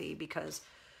empathy, because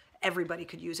everybody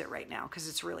could use it right now because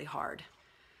it's really hard.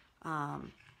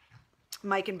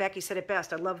 Mike and Becky said it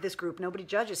best. I love this group. Nobody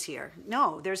judges here.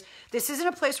 No, this isn't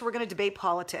a place where we're going to debate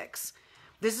politics.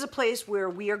 This is a place where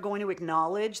we are going to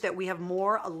acknowledge that we have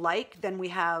more alike than we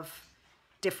have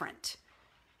different.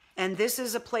 And this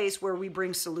is a place where we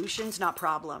bring solutions, not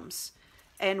problems,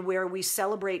 and where we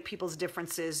celebrate people's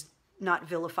differences, not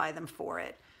vilify them for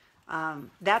it.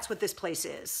 That's what this place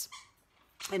is.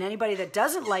 And anybody that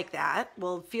doesn't like that,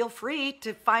 well, feel free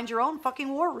to find your own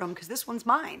fucking war room, because this one's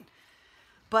mine.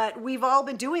 But we've all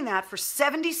been doing that for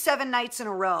 77 nights in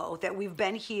a row, that we've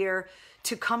been here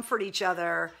to comfort each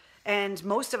other, and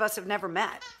most of us have never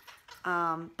met.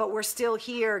 But we're still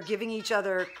here giving each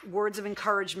other words of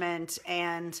encouragement,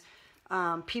 and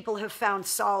people have found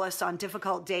solace on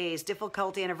difficult days,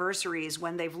 difficult anniversaries,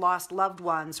 when they've lost loved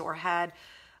ones or had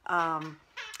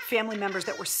family members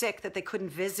that were sick that they couldn't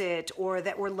visit, or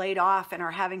that were laid off and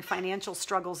are having financial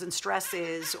struggles and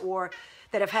stresses, or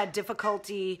that have had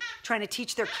difficulty trying to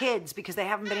teach their kids because they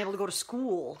haven't been able to go to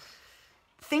school.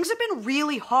 Things have been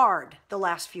really hard the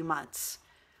last few months,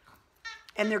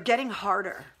 and they're getting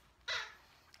harder.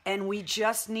 And we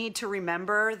just need to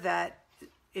remember that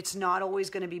it's not always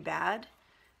going to be bad,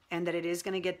 and that it is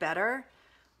going to get better.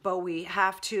 But we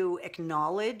have to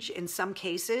acknowledge, in some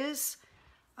cases,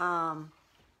 that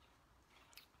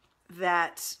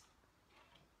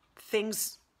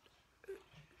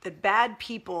bad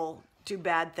people do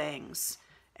bad things.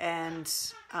 And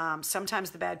sometimes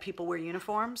the bad people wear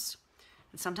uniforms,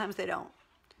 and sometimes they don't.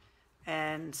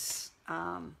 And,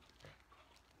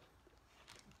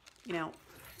 you know,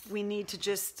 we need to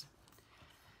just,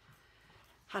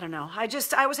 I don't know. I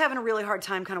was having a really hard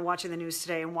time kind of watching the news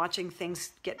today, and watching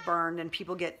things get burned and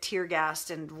people get tear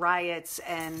gassed and riots.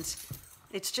 And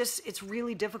it's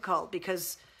really difficult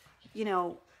because, you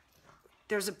know,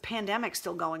 there's a pandemic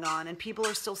still going on and people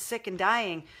are still sick and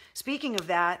dying. Speaking of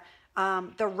that,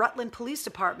 the Rutland Police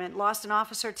Department lost an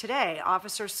officer today.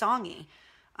 Officer Songy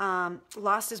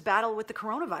lost his battle with the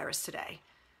coronavirus today.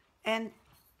 And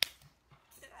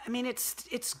I mean,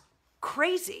 it's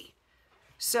crazy.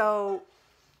 So,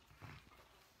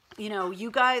 you know, you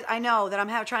guys, I know that I'm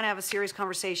trying to have a serious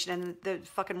conversation, and the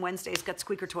fucking Wednesday's got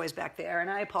squeaker toys back there,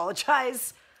 and I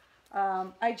apologize.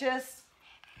 I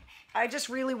just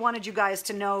really wanted you guys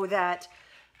to know that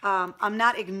I'm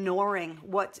not ignoring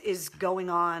what is going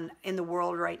on in the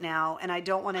world right now, and I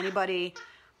don't want anybody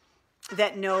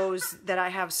that knows that I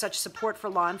have such support for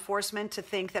law enforcement to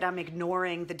think that I'm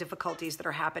ignoring the difficulties that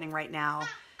are happening right now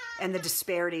and the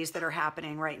disparities that are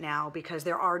happening right now, because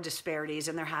there are disparities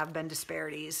and there have been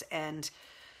disparities. And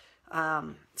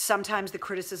sometimes the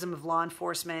criticism of law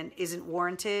enforcement isn't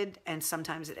warranted, and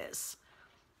sometimes it is.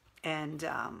 And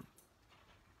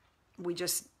we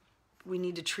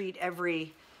need to treat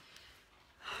every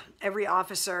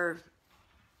officer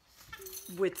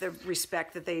with the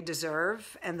respect that they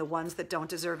deserve, and the ones that don't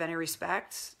deserve any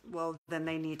respect, well, then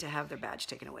they need to have their badge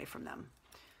taken away from them.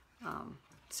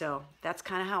 So that's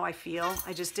kind of how I feel.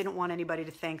 I just didn't want anybody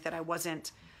to think that I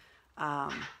wasn't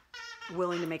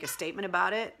willing to make a statement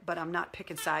about it, but I'm not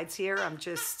picking sides here.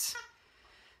 It's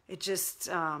just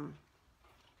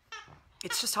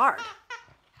hard.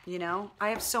 You know, I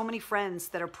have so many friends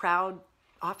that are proud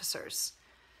officers,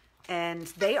 and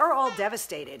they are all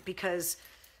devastated because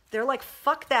they're like,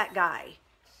 fuck that guy.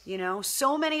 You know,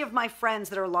 so many of my friends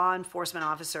that are law enforcement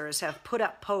officers have put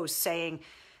up posts saying,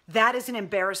 that is an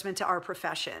embarrassment to our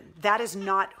profession. That is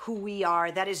not who we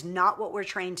are. That is not what we're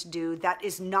trained to do. That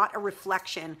is not a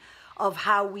reflection of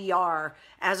how we are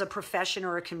as a profession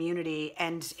or a community.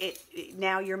 And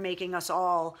now you're making us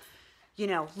all, you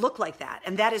know, look like that.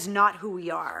 And that is not who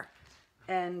we are.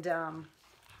 And,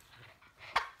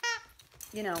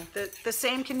 you know, the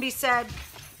same can be said,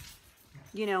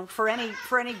 you know, for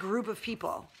any group of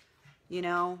people. You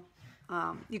know,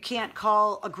 you can't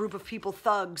call a group of people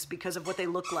thugs because of what they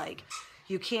look like.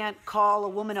 You can't call a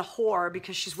woman a whore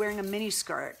because she's wearing a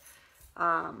miniskirt.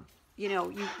 You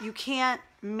know, you can't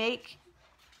make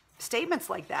statements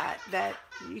like that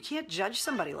you can't judge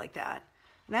somebody like that.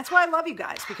 And that's why I love you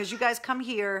guys, because you guys come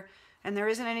here and there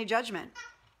isn't any judgment,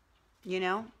 you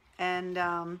know, and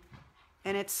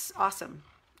it's awesome.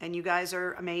 And you guys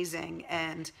are amazing.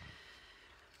 And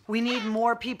we need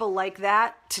more people like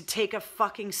that to take a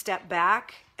fucking step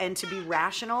back and to be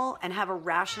rational and have a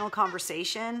rational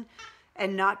conversation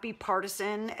and not be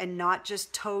partisan and not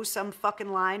just toe some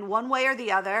fucking line one way or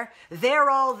the other. They're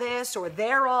all this or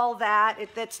they're all that.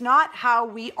 That's not how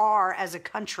we are as a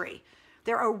country.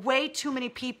 There are way too many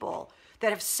people that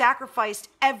have sacrificed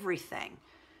everything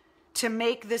to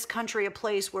make this country a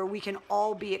place where we can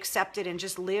all be accepted and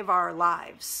just live our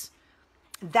lives.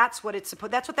 That's what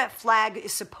that's what that flag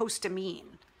is supposed to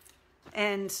mean.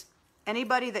 And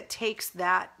anybody that takes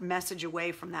that message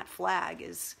away from that flag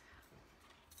is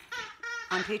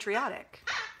unpatriotic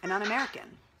and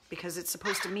un-American, because it's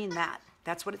supposed to mean that.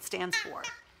 That's what it stands for.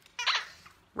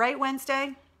 Right,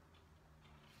 Wednesday?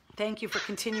 Thank you for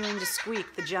continuing to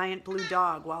squeak the giant blue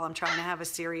dog while I'm trying to have a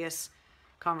serious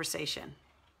conversation.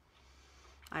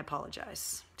 I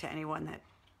apologize to anyone that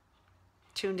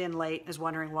tuned in late and is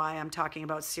wondering why I'm talking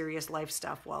about serious life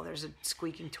stuff while there's a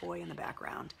squeaking toy in the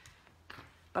background.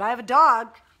 But I have a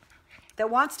dog that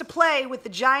wants to play with the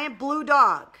giant blue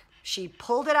dog. She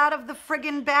pulled it out of the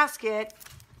friggin' basket.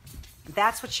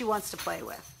 That's what she wants to play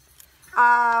with.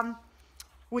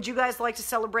 Would you guys like to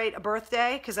celebrate a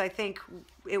birthday? Because I think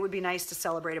it would be nice to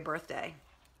celebrate a birthday.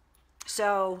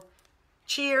 So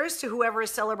cheers to whoever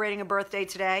is celebrating a birthday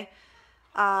today.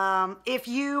 If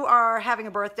you are having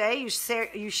a birthday,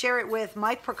 you share it with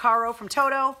Mike Porcaro from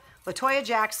Toto, LaToya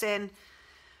Jackson,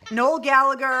 Noel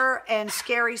Gallagher, and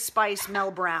Scary Spice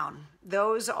Mel Brown.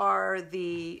 Those are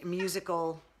the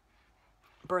musical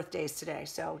birthdays today.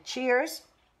 So cheers.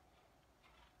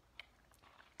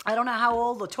 I don't know how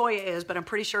old LaToya is, but I'm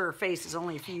pretty sure her face is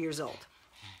only a few years old.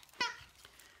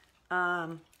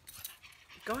 Go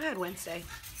ahead, Wednesday.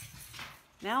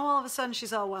 Now all of a sudden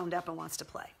she's all wound up and wants to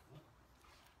play.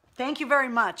 Thank you very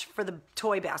much for the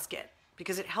toy basket,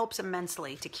 because it helps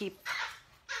immensely to keep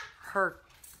her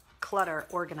clutter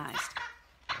organized.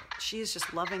 She is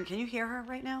just loving. Can you hear her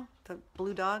right now? The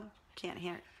blue dog? Can't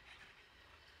hear it.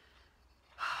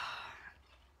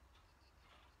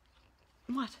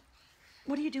 What?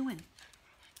 What are you doing?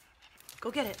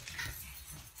 Go get it.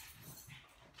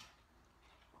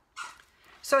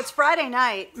 So it's Friday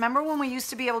night. Remember when we used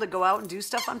to be able to go out and do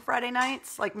stuff on Friday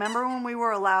nights? Like, remember when we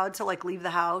were allowed to like leave the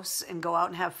house and go out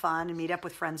and have fun and meet up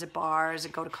with friends at bars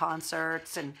and go to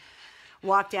concerts and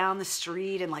walk down the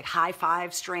street and like high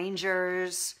five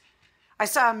strangers? I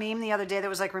saw a meme the other day that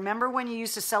was like, remember when you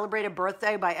used to celebrate a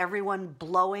birthday by everyone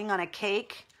blowing on a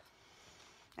cake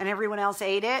and everyone else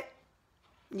ate it?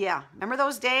 Yeah. Remember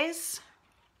those days?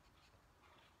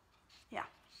 Yeah.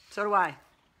 So do I.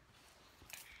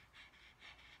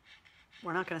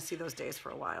 We're not going to see those days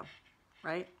for a while,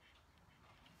 right?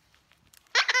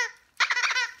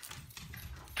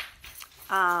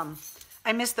 I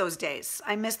miss those days.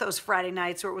 I miss those Friday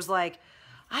nights where it was like,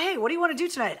 hey, what do you want to do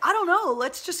tonight? I don't know.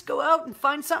 Let's just go out and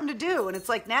find something to do. And it's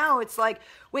like, now it's like,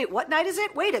 wait, what night is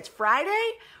it? Wait, it's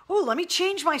Friday? Oh, let me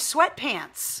change my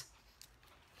sweatpants.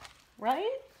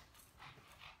 Right?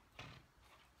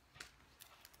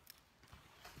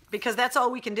 Because that's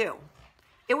all we can do.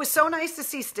 It was so nice to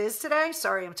see Stiz today.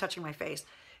 Sorry, I'm touching my face.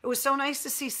 It was so nice to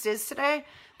see Stiz today,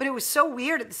 but it was so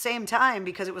weird at the same time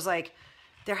because it was like,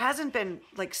 there hasn't been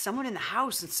like someone in the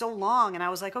house in so long. And I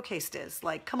was like, okay, Stiz,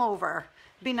 like come over.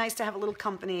 It'd be nice to have a little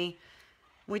company.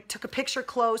 We took a picture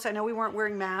close. I know we weren't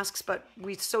wearing masks, but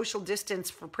we social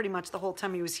distanced for pretty much the whole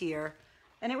time he was here.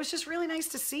 And it was just really nice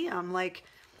to see him. Like,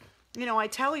 you know, I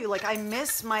tell you, like, I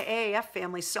miss my AAF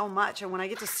family so much. And when I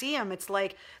get to see him, it's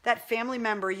like that family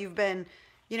member you've been,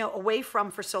 you know, away from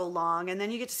for so long. And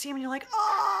then you get to see him and you're like,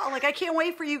 oh, like, I can't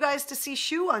wait for you guys to see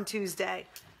Shu on Tuesday.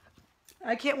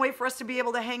 I can't wait for us to be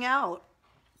able to hang out.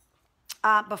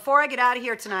 Before I get out of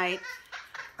here tonight,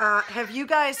 have you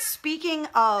guys, speaking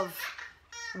of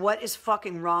what is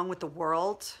fucking wrong with the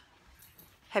world,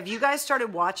 have you guys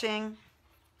started watching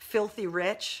Filthy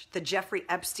Rich, the Jeffrey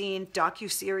Epstein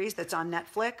docuseries that's on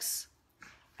Netflix?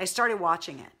 I started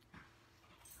watching it.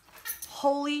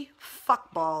 Holy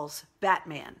fuckballs,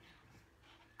 Batman.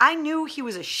 I knew he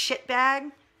was a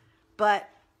shitbag, but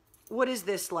what is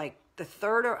this, like the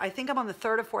third, or I think I'm on the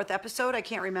third or fourth episode? I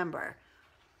can't remember.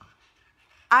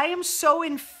 I am so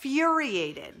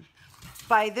infuriated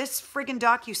by this friggin'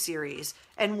 docuseries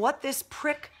and what this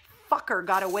prick fucker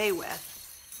got away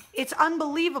with. It's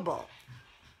unbelievable.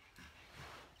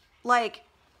 Like,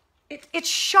 it's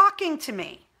shocking to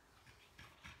me.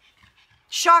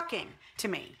 Shocking to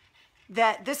me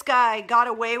that this guy got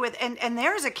away with, and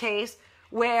there's a case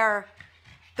where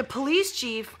the police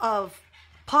chief of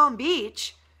Palm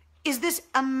Beach is this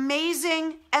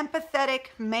amazing, empathetic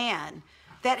man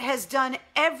that has done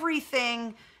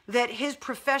everything that his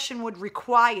profession would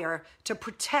require to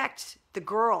protect the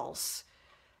girls.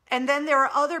 And then there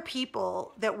are other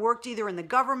people that worked either in the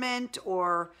government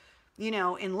or,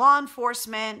 in law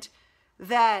enforcement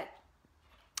that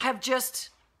have just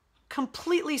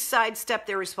completely sidestepped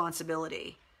their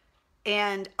responsibility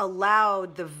and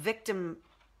allowed the victim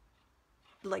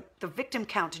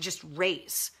count to just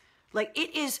raise. Like,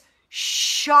 it is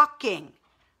shocking.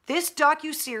 This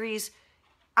docuseries,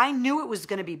 I knew it was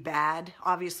going to be bad.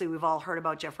 Obviously, we've all heard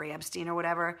about Jeffrey Epstein or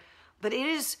whatever, but it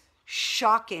is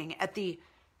shocking at the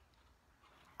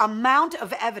amount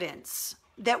of evidence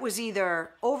that was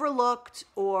either overlooked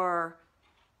or,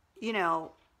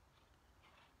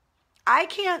 I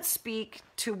can't speak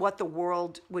to what the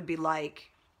world would be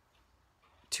like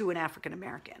to an African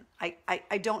American.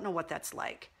 I don't know what that's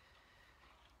like.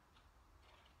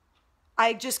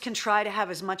 I just can try to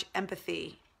have as much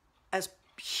empathy as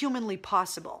humanly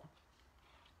possible.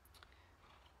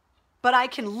 But I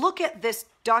can look at this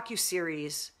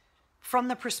docuseries from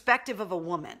the perspective of a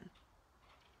woman.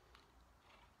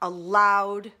 A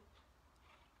loud,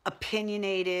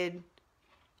 opinionated,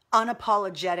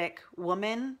 unapologetic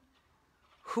woman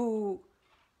who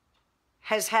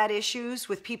has had issues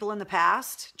with people in the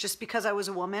past. Just because I was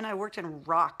a woman, I worked in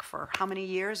rock for how many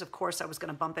years? Of course, I was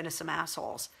going to bump into some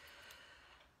assholes.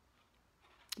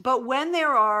 But when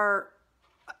there are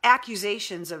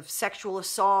accusations of sexual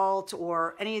assault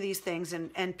or any of these things,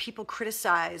 and people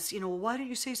criticize, why didn't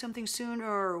you say something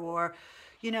sooner? Or,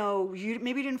 you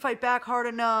maybe didn't fight back hard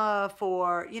enough.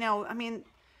 Or,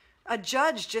 a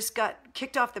judge just got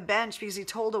kicked off the bench because he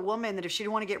told a woman that if she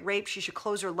didn't want to get raped, she should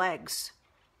close her legs.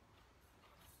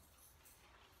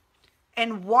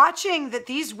 And watching that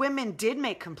these women did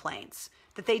make complaints,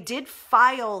 that they did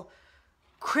file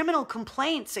criminal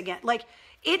complaints again. Like,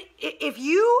 if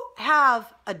you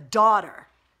have a daughter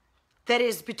that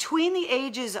is between the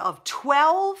ages of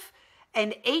 12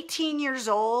 and 18 years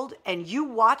old and you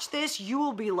watch this, you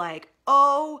will be like,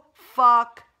 oh,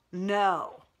 fuck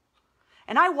no.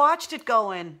 And I watched it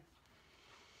going,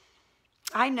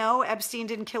 I know Epstein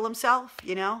didn't kill himself,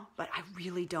 but I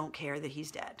really don't care that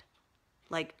he's dead.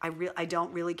 Like, I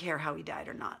don't really care how he died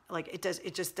or not. Like,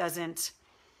 it just doesn't.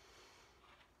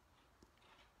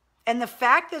 And the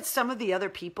fact that some of the other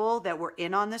people that were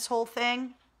in on this whole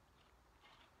thing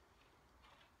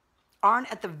aren't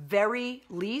at the very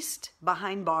least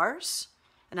behind bars,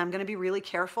 and I'm going to be really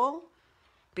careful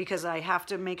because I have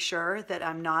to make sure that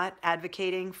I'm not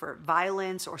advocating for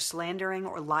violence or slandering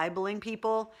or libeling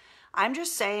people. I'm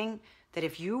just saying that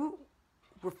if you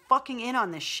were fucking in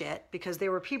on this shit, because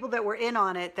there were people that were in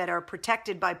on it that are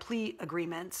protected by plea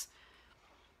agreements,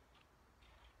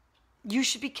 you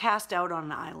should be cast out on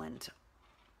an island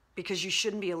because you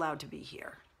shouldn't be allowed to be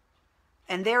here.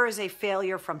 And there is a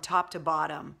failure from top to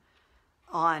bottom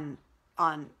on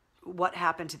what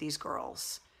happened to these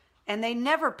girls. And they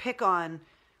never pick on,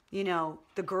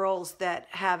 the girls that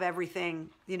have everything,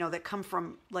 that come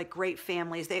from like great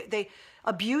families. They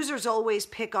abusers always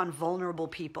pick on vulnerable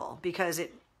people because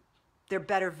they're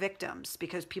better victims,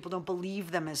 because people don't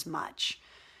believe them as much.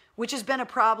 Which has been a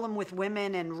problem with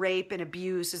women and rape and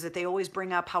abuse, is that they always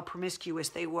bring up how promiscuous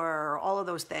they were, or all of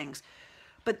those things.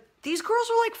 But these girls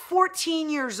were like 14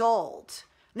 years old.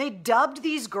 And they dubbed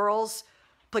these girls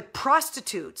like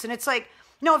prostitutes. And it's like,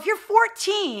 no, if you're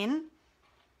 14,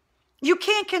 you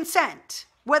can't consent.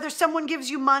 Whether someone gives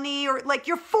you money or like,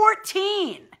 you're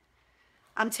 14.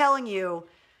 I'm telling you,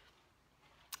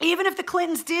 even if the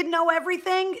Clintons did know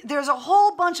everything, there's a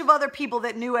whole bunch of other people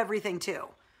that knew everything too.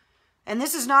 And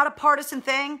this is not a partisan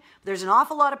thing. There's an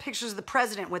awful lot of pictures of the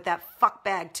president with that fuck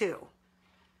bag too.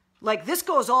 Like, this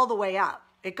goes all the way up.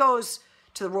 It goes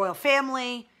to the royal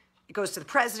family. It goes to the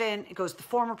president. It goes to the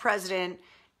former president,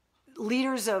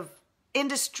 leaders of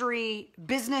industry,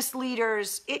 business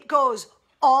leaders. It goes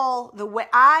all the way.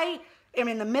 I am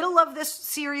in the middle of this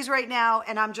series right now,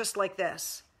 and I'm just like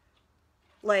this.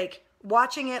 Like,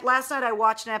 watching it. Last night I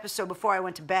watched an episode before I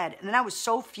went to bed, and then I was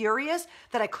so furious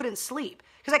that I couldn't sleep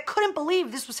because I couldn't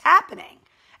believe this was happening.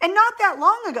 And not that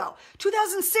long ago.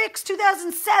 2006,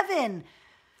 2007.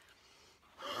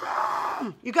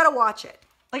 You got to watch it.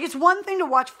 Like, it's one thing to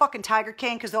watch fucking Tiger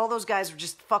King because all those guys are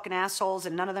just fucking assholes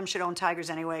and none of them should own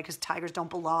tigers anyway because tigers don't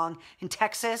belong in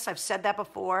Texas. I've said that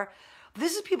before. But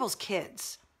this is people's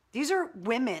kids. These are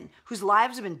women whose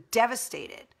lives have been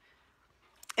devastated.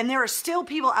 And there are still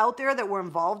people out there that were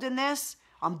involved in this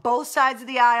on both sides of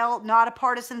the aisle, not a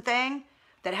partisan thing,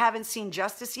 that haven't seen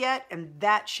justice yet, and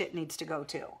that shit needs to go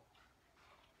too.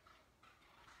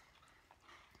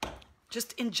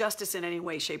 just injustice in any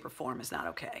way, shape, or form is not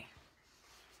okay.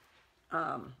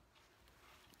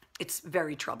 It's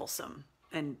very troublesome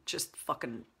and just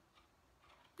fucking,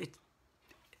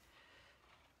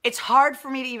 it's hard for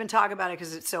me to even talk about it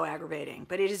because it's so aggravating,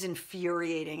 but it is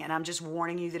infuriating. And I'm just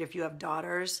warning you that if you have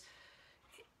daughters,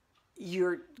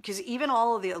 because even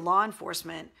all of the law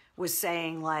enforcement was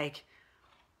saying, like,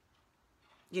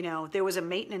 you know, there was a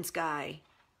maintenance guy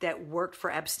that worked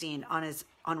for Epstein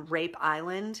on Rape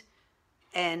Island,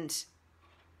 and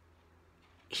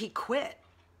he quit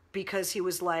because he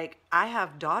was like, I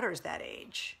have daughters that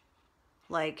age.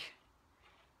 Like,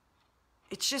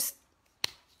 it's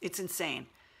insane.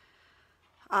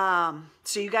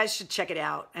 So you guys should check it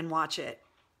out and watch it.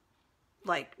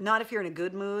 Like, not if you're in a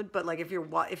good mood, but like if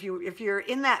you're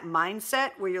in that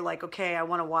mindset where you're like, okay, I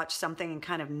want to watch something and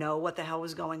kind of know what the hell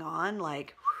was going on,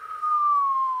 like.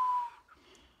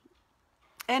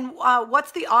 And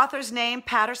what's the author's name?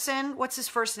 Patterson? What's his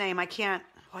first name? Why can't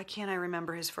I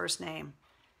remember his first name?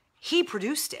 He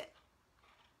produced it.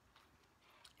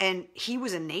 And he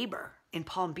was a neighbor in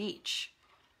Palm Beach.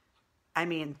 I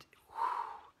mean,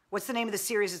 what's the name of the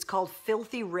series? It's called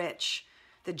Filthy Rich,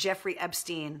 the Jeffrey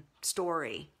Epstein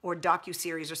story or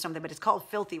docuseries or something, but it's called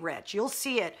Filthy Rich. You'll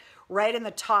see it right in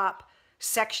the top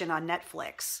section on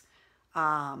Netflix.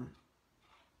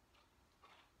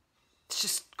 It's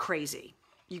just crazy.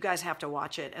 You guys have to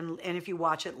watch it. And if you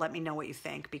watch it, let me know what you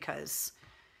think, because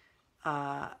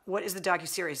what is the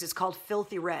docuseries? It's called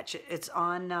Filthy Rich. It's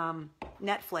on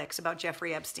Netflix about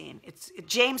Jeffrey Epstein. It's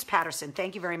James Patterson.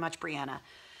 Thank you very much, Brianna.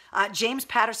 James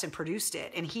Patterson produced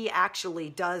it, and he actually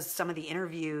does some of the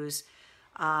interviews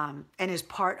and is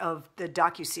part of the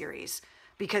docuseries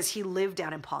because he lived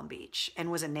down in Palm Beach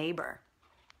and was a neighbor.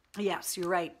 Yes, you're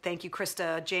right. Thank you,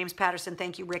 Krista. James Patterson.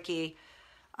 Thank you, Ricky.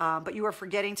 But you are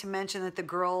forgetting to mention that the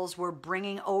girls were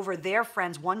bringing over their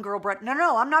friends. One girl brought...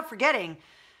 No, I'm not forgetting.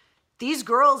 These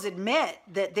girls admit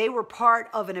that they were part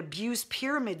of an abuse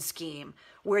pyramid scheme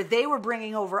where they were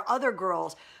bringing over other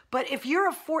girls. But if you're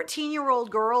a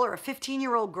 14-year-old girl or a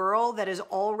 15-year-old girl that has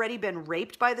already been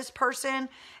raped by this person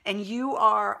and you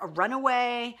are a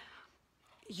runaway,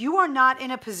 you are not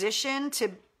in a position to,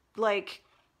 like...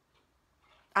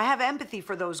 I have empathy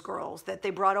for those girls that they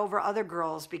brought over other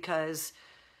girls because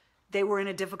they were in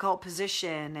a difficult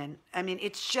position. And I mean,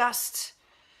 it's just,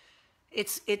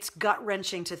 it's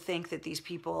gut-wrenching to think that these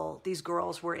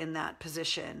girls were in that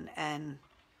position. And,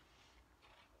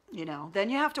 you know, then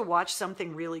you have to watch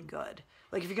something really good.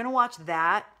 Like if you're going to watch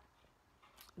that,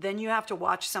 then you have to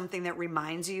watch something that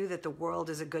reminds you that the world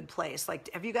is a good place. Like,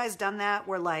 have you guys done that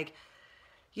where, like,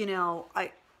 you know,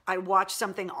 I watch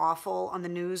something awful on the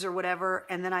news or whatever,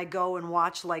 and then I go and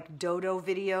watch like dodo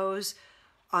videos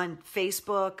on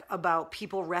Facebook about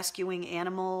people rescuing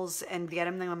animals and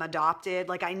getting them adopted.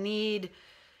 Like I need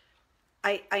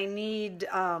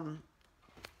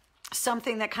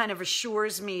something that kind of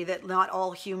assures me that not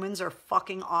all humans are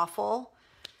fucking awful.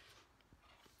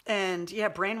 And yeah,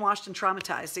 brainwashed and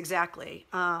traumatized, exactly.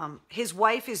 His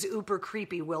wife is uber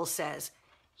creepy, Will says.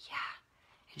 Yeah,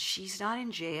 and she's not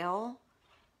in jail.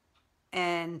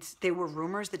 And there were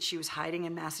rumors that she was hiding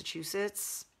in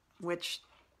Massachusetts, which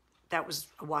that was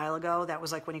a while ago. That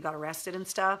was like when he got arrested and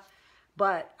stuff.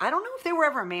 But I don't know if they were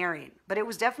ever married, but it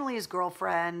was definitely his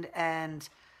girlfriend. And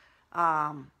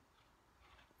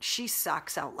she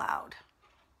sucks out loud.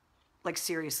 Like,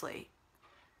 seriously.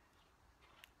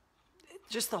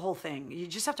 Just the whole thing. You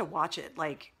just have to watch it.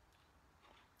 Like,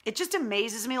 it just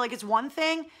amazes me. Like, it's one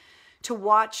thing to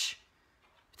watch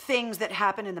things that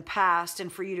happened in the past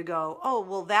and for you to go, oh,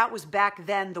 well, that was back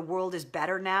then. The world is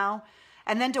better now.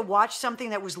 And then to watch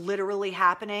something that was literally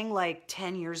happening like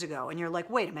 10 years ago. And you're like,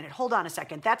 wait a minute, hold on a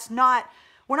second.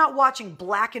 We're not watching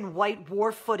black and white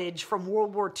war footage from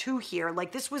World War II here.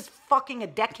 Like, this was fucking a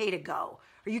decade ago.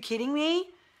 Are you kidding me?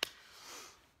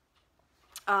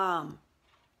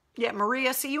 Yeah,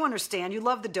 Maria, see, you understand. You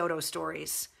love the dodo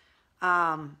stories.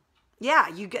 Yeah,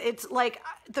 it's like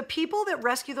the people that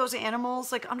rescue those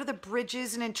animals, like under the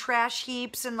bridges and in trash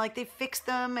heaps, and like they fix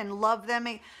them and love them.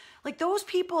 Like, those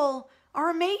people are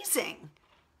amazing.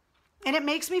 And it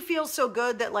makes me feel so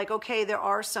good that, like, okay, there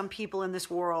are some people in this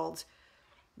world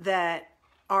that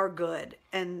are good.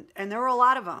 And there are a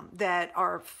lot of them that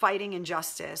are fighting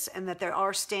injustice and that they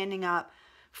are standing up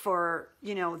for,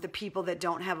 you know, the people that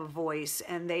don't have a voice,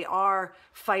 and they are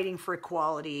fighting for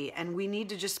equality. And we need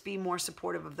to just be more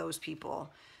supportive of those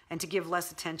people and to give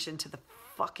less attention to the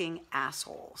fucking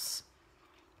assholes.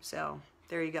 So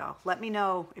there you go. Let me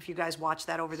know if you guys watched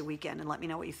that over the weekend, and let me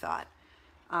know what you thought.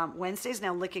 Wednesday's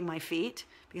now licking my feet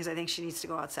because I think she needs to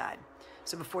go outside.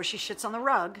 So before she shits on the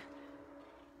rug,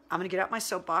 I'm going to get out my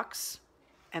soapbox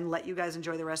and let you guys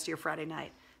enjoy the rest of your Friday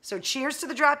night. So cheers to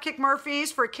the Dropkick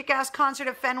Murphys for a kick-ass concert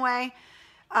at Fenway.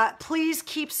 Please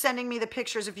keep sending me the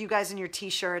pictures of you guys in your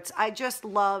t-shirts. I just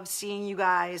love seeing you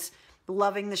guys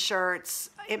loving the shirts.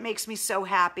 It makes me so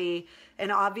happy.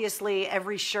 And obviously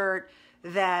every shirt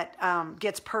that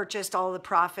gets purchased, all the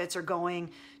profits are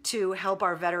going to help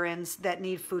our veterans that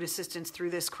need food assistance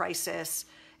through this crisis.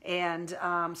 And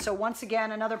so once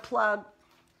again, another plug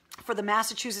for the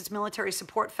Massachusetts Military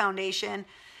Support Foundation.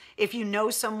 If you know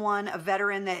someone, a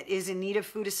veteran that is in need of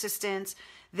food assistance,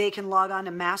 they can log on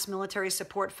to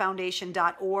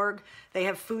massmilitariesupportfoundation.org. They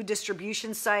have food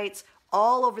distribution sites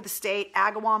all over the state: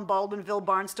 Agawam, Baldwinville,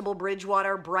 Barnstable,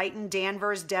 Bridgewater, Brighton,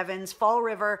 Danvers, Devens, Fall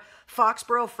River,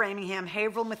 Foxborough, Framingham,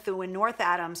 Haverhill, Methuen, North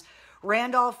Adams,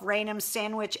 Randolph, Raynham,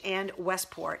 Sandwich, and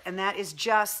Westport. And that is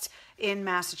just in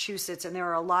Massachusetts. And there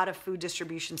are a lot of food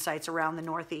distribution sites around the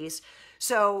Northeast.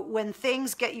 So when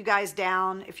things get you guys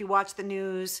down, if you watch the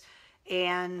news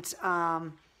and,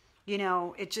 you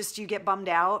know, it just, you get bummed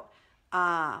out,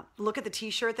 look at the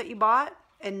t-shirt that you bought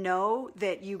and know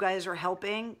that you guys are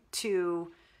helping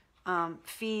to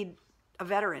feed a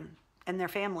veteran and their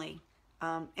family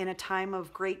in a time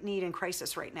of great need and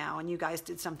crisis right now. And you guys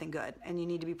did something good, and you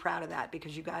need to be proud of that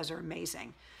because you guys are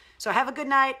amazing. So have a good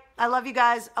night. I love you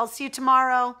guys. I'll see you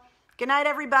tomorrow. Good night,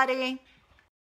 everybody.